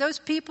 Now, for those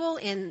people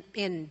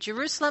in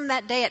Jerusalem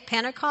that day at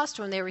Pentecost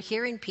when they were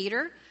hearing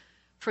Peter,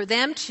 for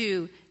them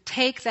to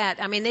take that,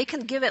 they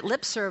can give it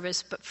lip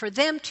service, but for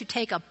them to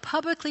take a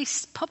public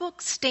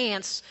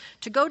stance,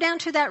 to go down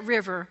to that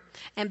river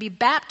and be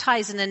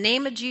baptized in the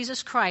name of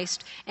Jesus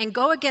Christ and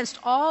go against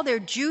all their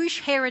Jewish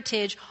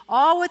heritage,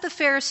 all what the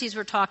Pharisees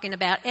were talking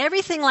about,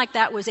 everything like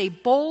that was a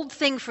bold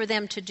thing for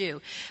them to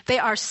do. They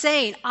are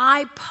saying,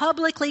 I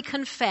publicly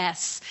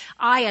confess,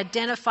 I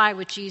identify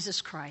with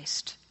Jesus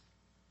Christ.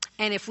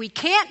 And if we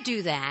can't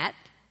do that,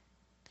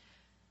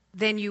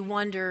 then you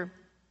wonder,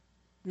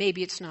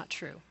 maybe it's not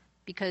true.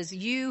 Because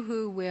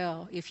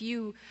if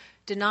you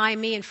deny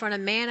me in front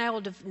of man, I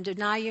will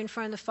deny you in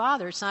front of the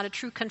Father. It's not a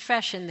true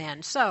confession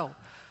then. So,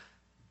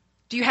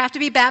 do you have to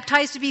be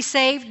baptized to be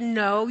saved?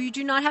 No, you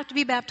do not have to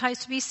be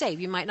baptized to be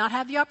saved. You might not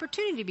have the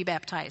opportunity to be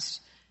baptized.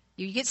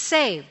 You get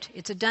saved.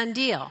 It's a done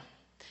deal.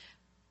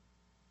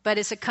 But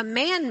it's a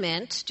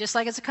commandment, just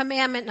like it's a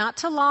commandment not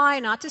to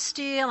lie, not to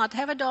steal, not to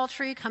have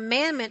adultery,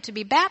 commandment to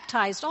be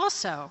baptized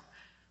also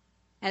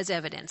as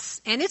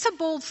evidence. And it's a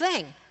bold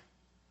thing.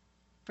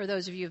 For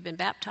those of you who have been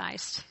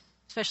baptized,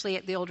 especially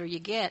the older you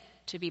get,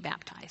 to be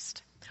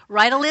baptized.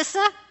 Right,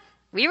 Alyssa?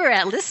 We were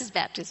at Alyssa's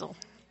baptism.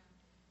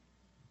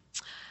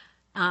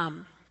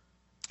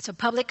 It's a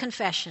public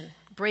confession,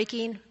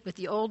 breaking with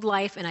the old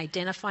life and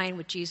identifying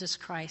with Jesus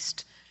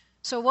Christ.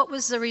 So what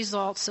was the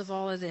results of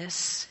all of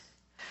this?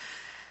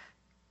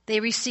 They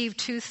received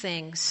two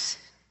things,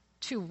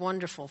 two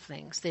wonderful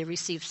things. They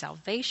received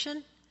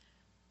salvation,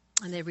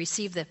 and they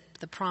received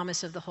the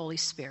promise of the Holy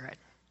Spirit.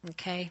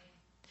 Okay?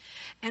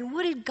 And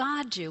what did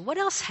God do? What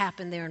else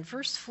happened there in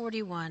verse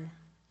 41?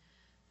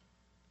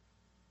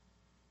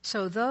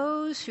 So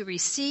those who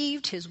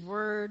received his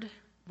word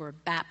were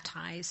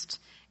baptized,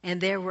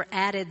 and there were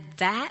added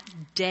that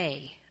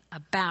day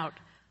about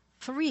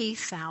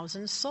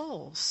 3,000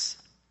 souls.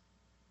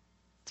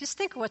 Just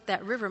think of what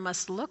that river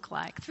must look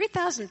like.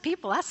 3,000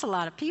 people, that's a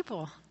lot of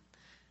people.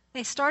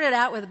 They started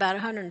out with about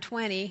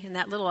 120 in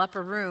that little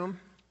upper room.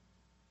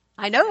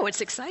 I know,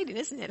 it's exciting,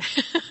 isn't it?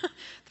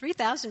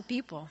 3,000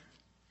 people.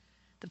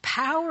 The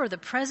power, the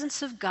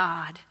presence of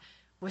God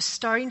was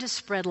starting to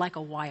spread like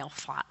a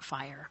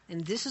wildfire.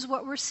 And this is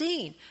what we're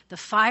seeing. The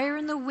fire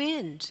and the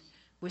wind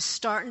was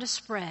starting to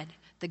spread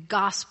the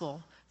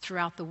gospel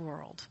throughout the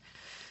world.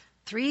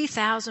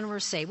 3,000 were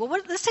saved. Well,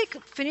 let's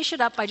finish it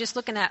up by just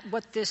looking at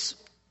what this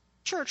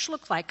church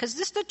looked like, because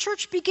the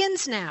church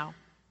begins now.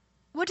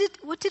 What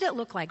did it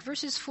look like?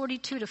 Verses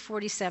 42 to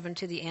 47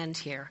 to the end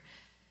here.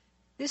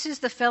 This is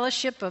the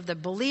fellowship of the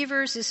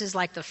believers. This is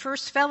like the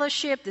first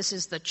fellowship. This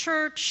is the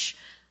church.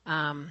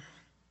 The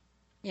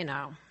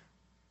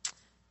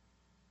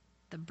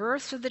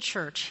birth of the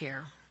church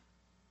here.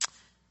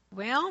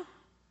 Well,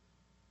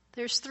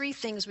 there's three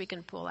things we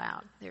can pull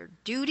out. Their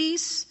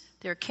duties,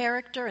 their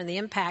character, and the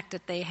impact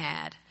that they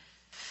had.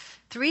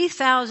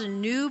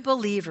 3,000 new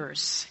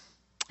believers,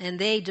 and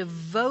they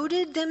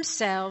devoted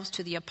themselves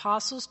to the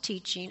apostles'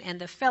 teaching and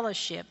the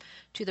fellowship,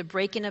 to the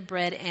breaking of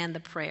bread and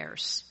the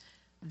prayers.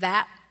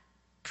 That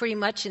pretty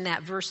much in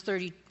that verse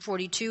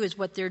 42 is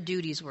what their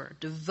duties were.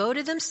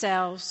 Devoted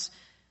themselves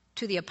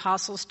to the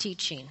apostles'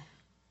 teaching.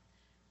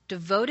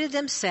 Devoted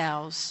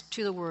themselves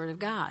to the Word of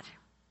God.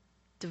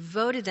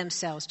 Devoted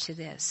themselves to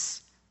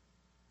this.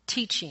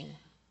 Teaching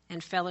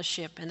and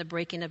fellowship and the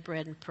breaking of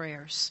bread and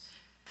prayers.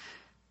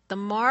 The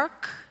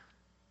mark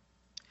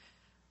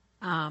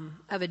of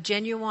a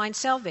genuine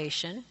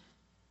salvation,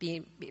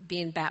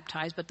 being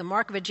baptized, but the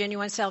mark of a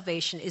genuine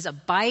salvation is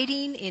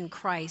abiding in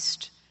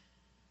Christ.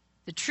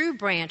 The true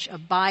branch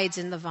abides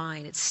in the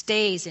vine. It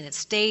stays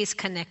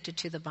connected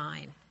to the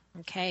vine.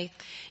 Okay?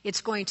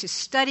 It's going to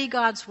study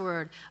God's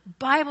Word.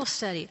 Bible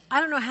study. I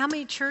don't know how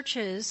many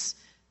churches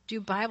do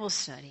Bible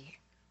study.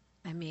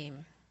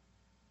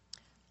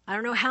 I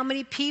don't know how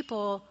many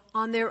people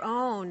on their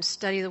own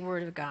study the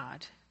Word of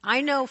God.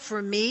 I know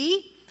for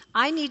me,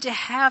 I need to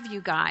have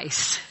you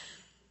guys.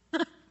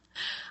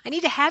 I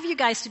need to have you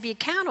guys to be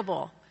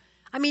accountable.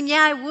 I mean,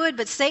 yeah, I would,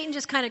 but Satan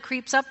just kind of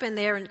creeps up in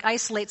there and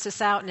isolates us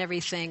out and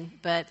everything.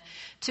 But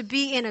to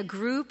be in a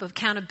group of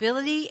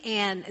accountability,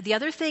 and the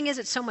other thing is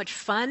it's so much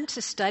fun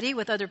to study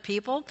with other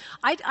people.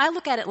 I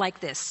look at it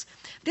like this.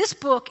 This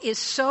book is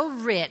so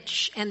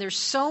rich, and there's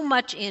so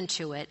much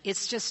into it.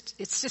 It's just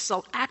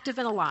so active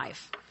and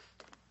alive.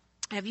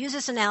 I've used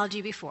this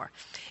analogy before.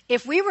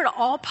 If we were to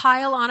all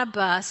pile on a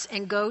bus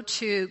and go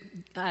to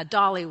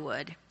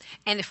Dollywood,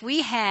 and if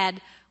we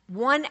had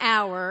 1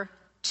 hour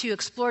to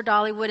explore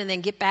Dollywood and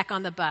then get back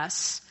on the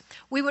bus,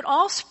 we would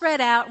all spread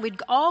out.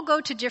 We'd all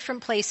go to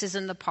different places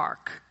in the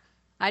park.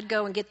 I'd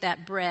go and get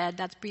that bread.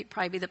 That's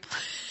probably the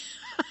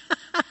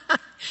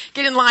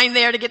get in line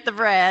there to get the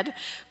bread.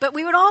 But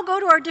we would all go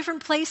to our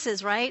different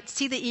places, right?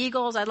 See the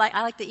Eagles. I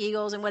like the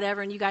Eagles and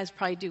whatever, and you guys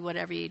probably do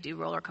whatever you do,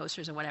 roller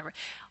coasters and whatever.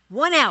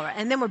 1 hour,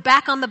 and then we're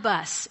back on the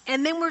bus.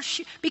 And then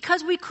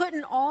because we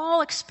couldn't all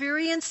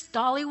experience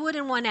Dollywood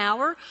in 1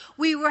 hour,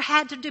 we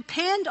had to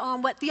depend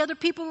on what the other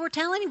people were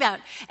telling about.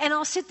 And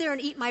I'll sit there and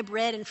eat my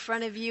bread in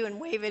front of you and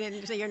wave it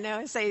into your nose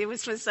and say,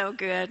 this was so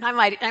good. I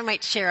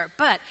might share it.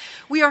 But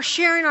we are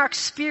sharing our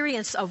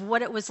experience of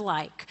what it was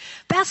like.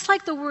 That's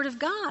like the Word of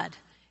God.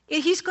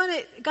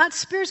 God's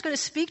Spirit's going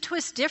to speak to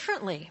us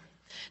differently.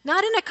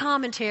 Not in a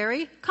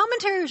commentary.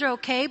 Commentaries are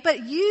okay, but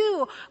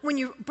when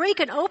you break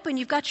it open,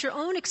 you've got your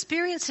own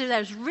experience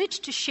that is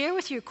rich to share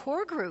with your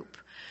core group.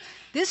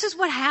 This is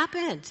what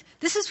happened.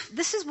 This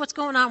is what's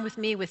going on with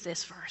me with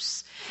this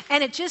verse.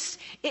 And it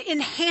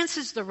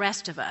enhances the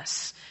rest of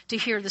us to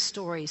hear the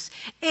stories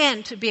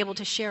and to be able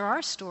to share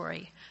our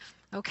story.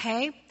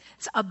 Okay?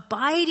 It's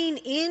abiding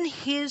in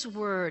His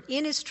Word,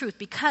 in His truth,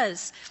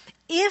 because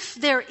if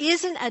there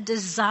isn't a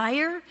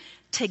desire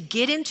to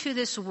get into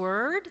this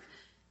Word,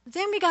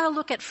 then we got to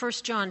look at 1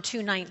 John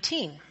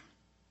 2:19.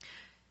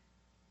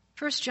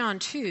 1 John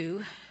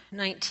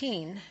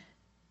 2:19.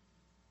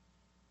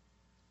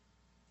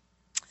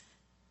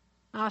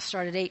 I'll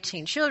start at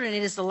 18. Children,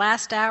 it is the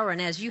last hour,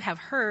 and as you have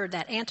heard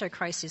that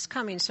Antichrist is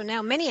coming, so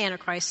now many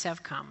Antichrists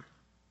have come.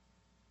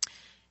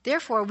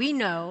 Therefore, we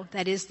know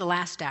that is the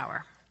last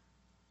hour.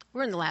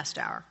 We're in the last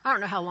hour. I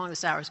don't know how long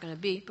this hour is going to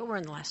be, but we're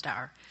in the last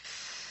hour.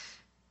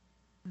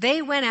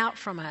 They went out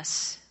from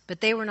us, but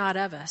they were not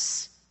of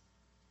us.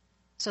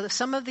 So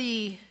some of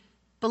the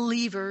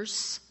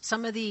believers,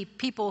 some of the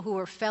people who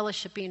were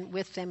fellowshipping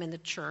with them in the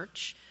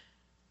church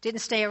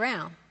didn't stay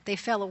around. They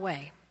fell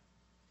away.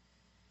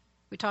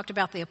 We talked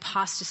about the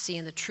apostasy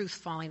and the truth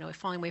falling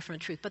away from the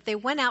truth. But they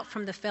went out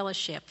from the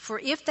fellowship. For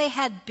if they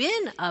had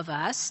been of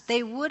us,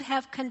 they would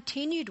have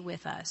continued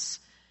with us.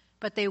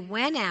 But they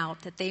went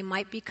out that they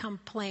might become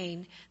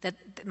plain, that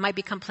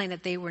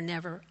they were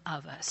never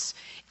of us.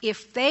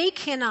 If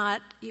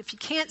you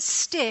can't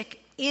stick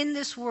in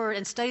this Word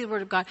and study the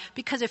Word of God,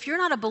 because if you're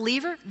not a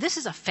believer, this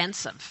is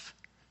offensive.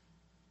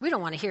 We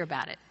don't want to hear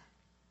about it.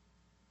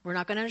 We're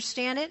not going to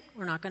understand it.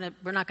 We're not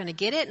going to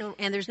get it,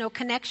 and there's no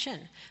connection.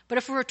 But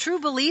if we're a true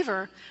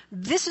believer,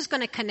 this is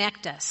going to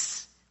connect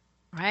us,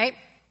 right?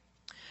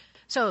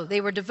 So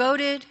they were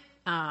devoted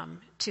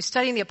to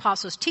studying the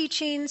apostles'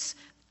 teachings,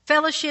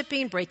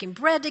 fellowshipping, breaking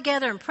bread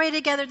together, and pray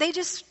together. They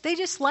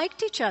just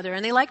liked each other,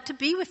 and they liked to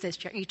be with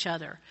each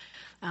other.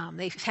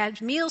 They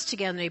had meals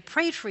together, and they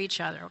prayed for each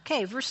other.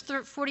 Okay, verse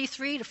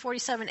 43 to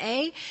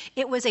 47a,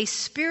 it was a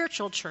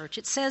spiritual church.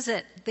 It says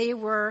that they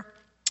were,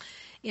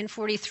 in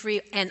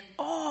 43, and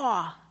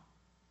awe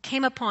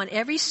came upon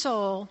every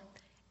soul,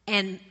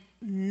 and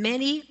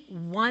many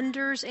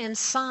wonders and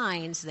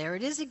signs. There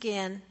it is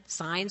again.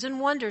 Signs and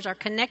wonders are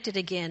connected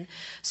again.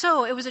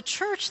 So it was a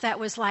church that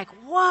was like,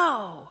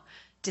 whoa,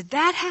 did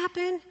that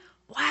happen?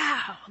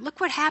 Wow, look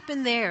what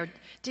happened there.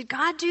 Did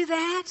God do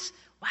that?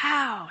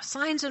 Wow,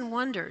 signs and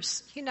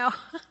wonders.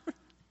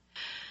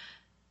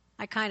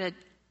 I kind of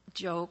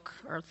joke,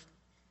 or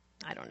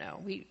I don't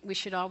know, we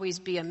should always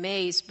be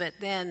amazed, but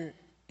then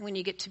when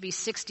you get to be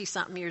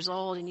 60-something years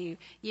old and you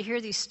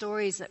hear these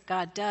stories that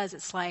God does,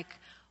 it's like,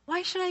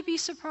 why should I be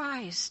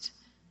surprised?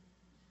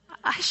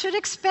 I should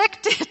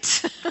expect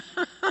it.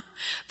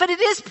 But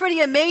it is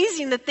pretty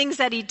amazing the things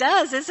that He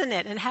does, isn't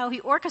it? And how He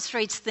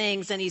orchestrates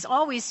things, and we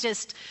always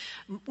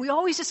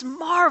just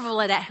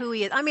marvel at who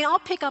He is. I mean, I'll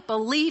pick up a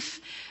leaf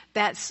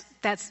that's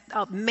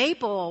a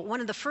maple,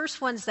 one of the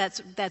first ones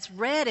that's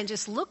red, and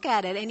just look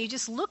at it, and you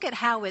just look at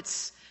how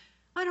it's,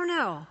 I don't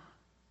know.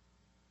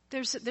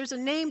 There's a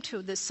name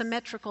to this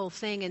symmetrical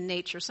thing in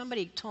nature.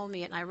 Somebody told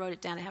me it, and I wrote it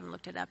down. I haven't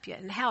looked it up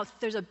yet. And how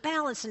there's a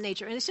balance in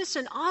nature. And it's just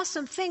an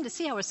awesome thing to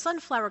see how a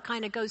sunflower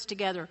kind of goes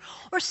together.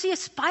 Or see a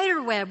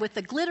spider web with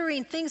the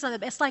glittering things on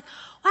it. It's like,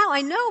 wow,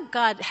 I know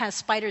God has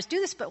spiders do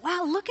this, but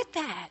wow, look at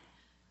that.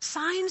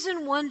 Signs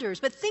and wonders.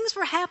 But things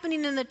were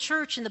happening in the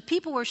church, and the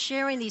people were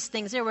sharing these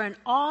things. They were an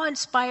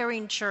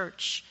awe-inspiring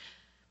church.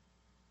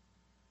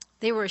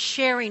 They were a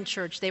sharing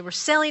church. They were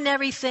selling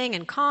everything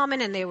in common,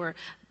 and they were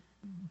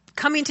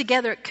coming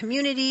together at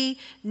community.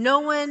 No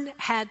one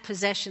had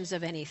possessions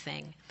of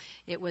anything.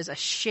 It was a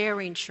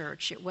sharing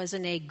church. It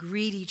wasn't a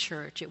greedy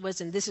church. It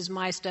wasn't, this is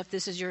my stuff,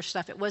 this is your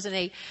stuff. It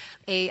wasn't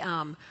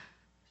a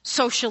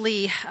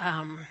socially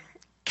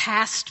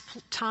cast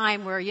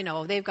time where,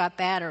 they've got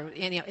that, or,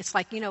 it's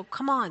like,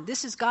 come on,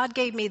 this is, God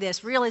gave me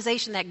this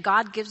realization that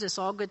God gives us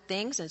all good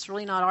things, and it's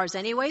really not ours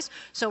anyways,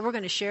 so we're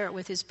going to share it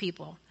with his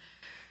people.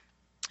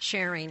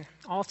 Sharing,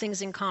 all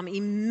things in common,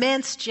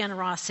 immense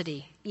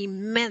generosity,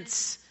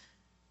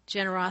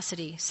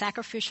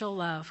 sacrificial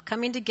love,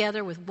 coming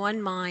together with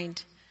one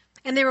mind.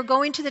 And they were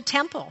going to the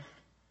temple.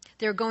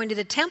 They were going to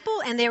the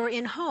temple, and they were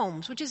in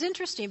homes, which is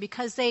interesting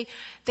because they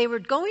were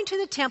going to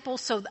the temple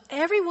so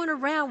everyone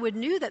around would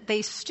knew that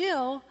they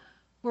still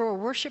were a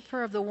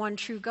worshiper of the one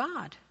true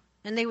God.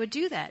 And they would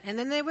do that. And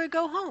then they would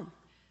go home,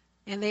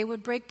 and they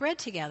would break bread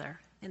together,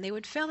 and they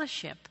would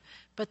fellowship.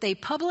 But they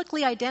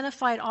publicly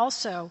identified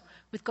also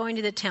with going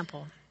to the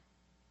temple.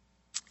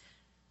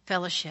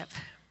 Fellowship.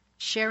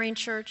 Sharing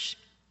church.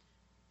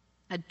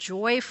 A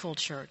joyful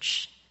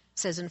church,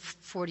 says in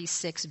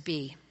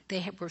 46b.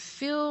 They were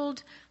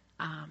filled,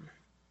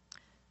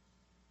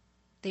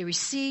 they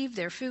received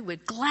their food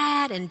with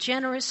glad and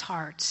generous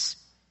hearts,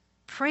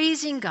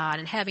 praising God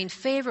and having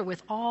favor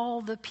with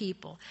all the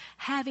people.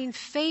 Having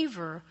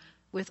favor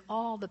with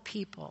all the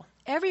people.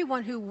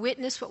 Everyone who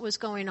witnessed what was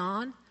going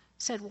on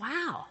said,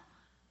 wow,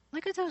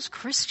 look at those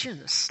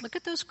Christians. Look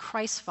at those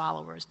Christ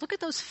followers. Look at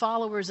those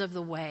followers of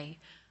the way.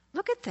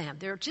 Look at them.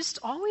 They're just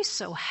always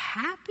so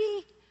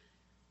happy.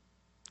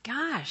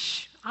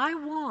 Gosh, I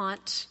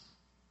want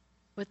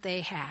what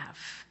they have.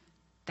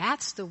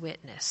 That's the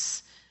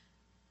witness.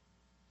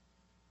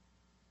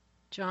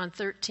 John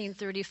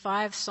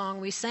 13:35 song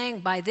we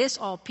sang, by this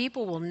all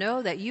people will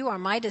know that you are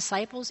my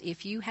disciples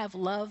if you have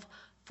love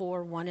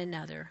for one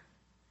another.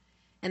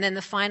 And then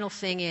the final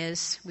thing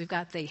is,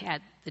 they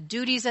had the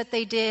duties that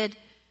they did,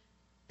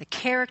 the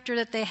character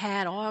that they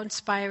had,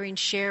 awe-inspiring,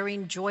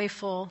 sharing,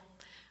 joyful.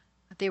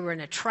 They were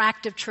an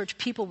attractive church.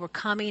 People were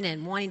coming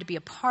and wanting to be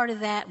a part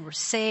of that and were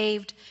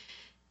saved.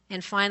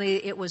 And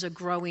finally, it was a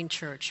growing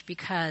church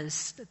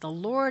because the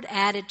Lord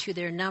added to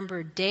their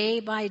number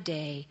day by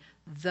day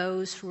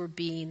those who were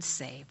being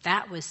saved.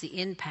 That was the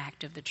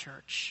impact of the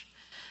church.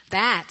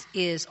 That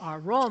is our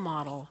role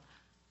model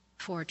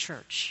for a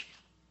church.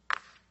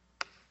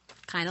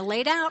 Kind of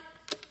laid out,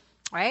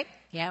 right?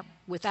 Yeah,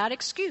 without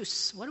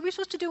excuse. What are we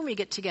supposed to do when we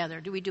get together?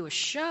 Do we do a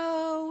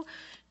show?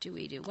 What do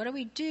we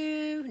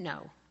do?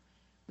 No.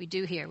 We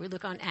do here. We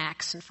look on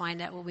Acts and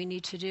find out what we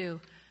need to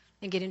do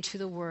and get into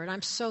the Word.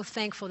 I'm so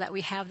thankful that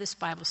we have this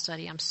Bible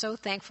study. I'm so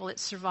thankful it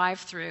survived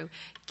through.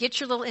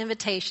 Get your little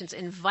invitations.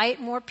 Invite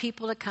more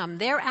people to come.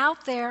 They're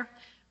out there.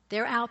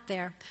 They're out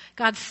there.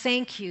 God,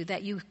 thank you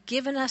that you've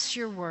given us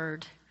your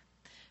Word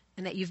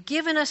and that you've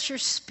given us your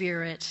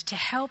Spirit to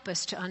help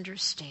us to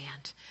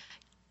understand.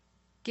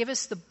 Give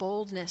us the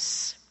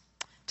boldness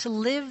to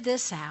live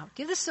this out.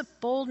 Give us the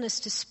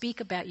boldness to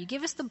speak about you.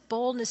 Give us the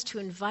boldness to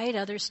invite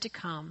others to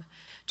come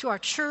to our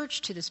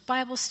church, to this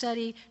Bible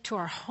study, to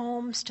our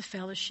homes, to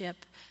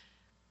fellowship.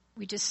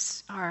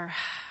 It's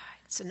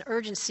an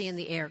urgency in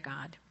the air,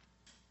 God.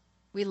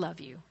 We love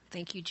you.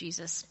 Thank you,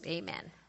 Jesus. Amen.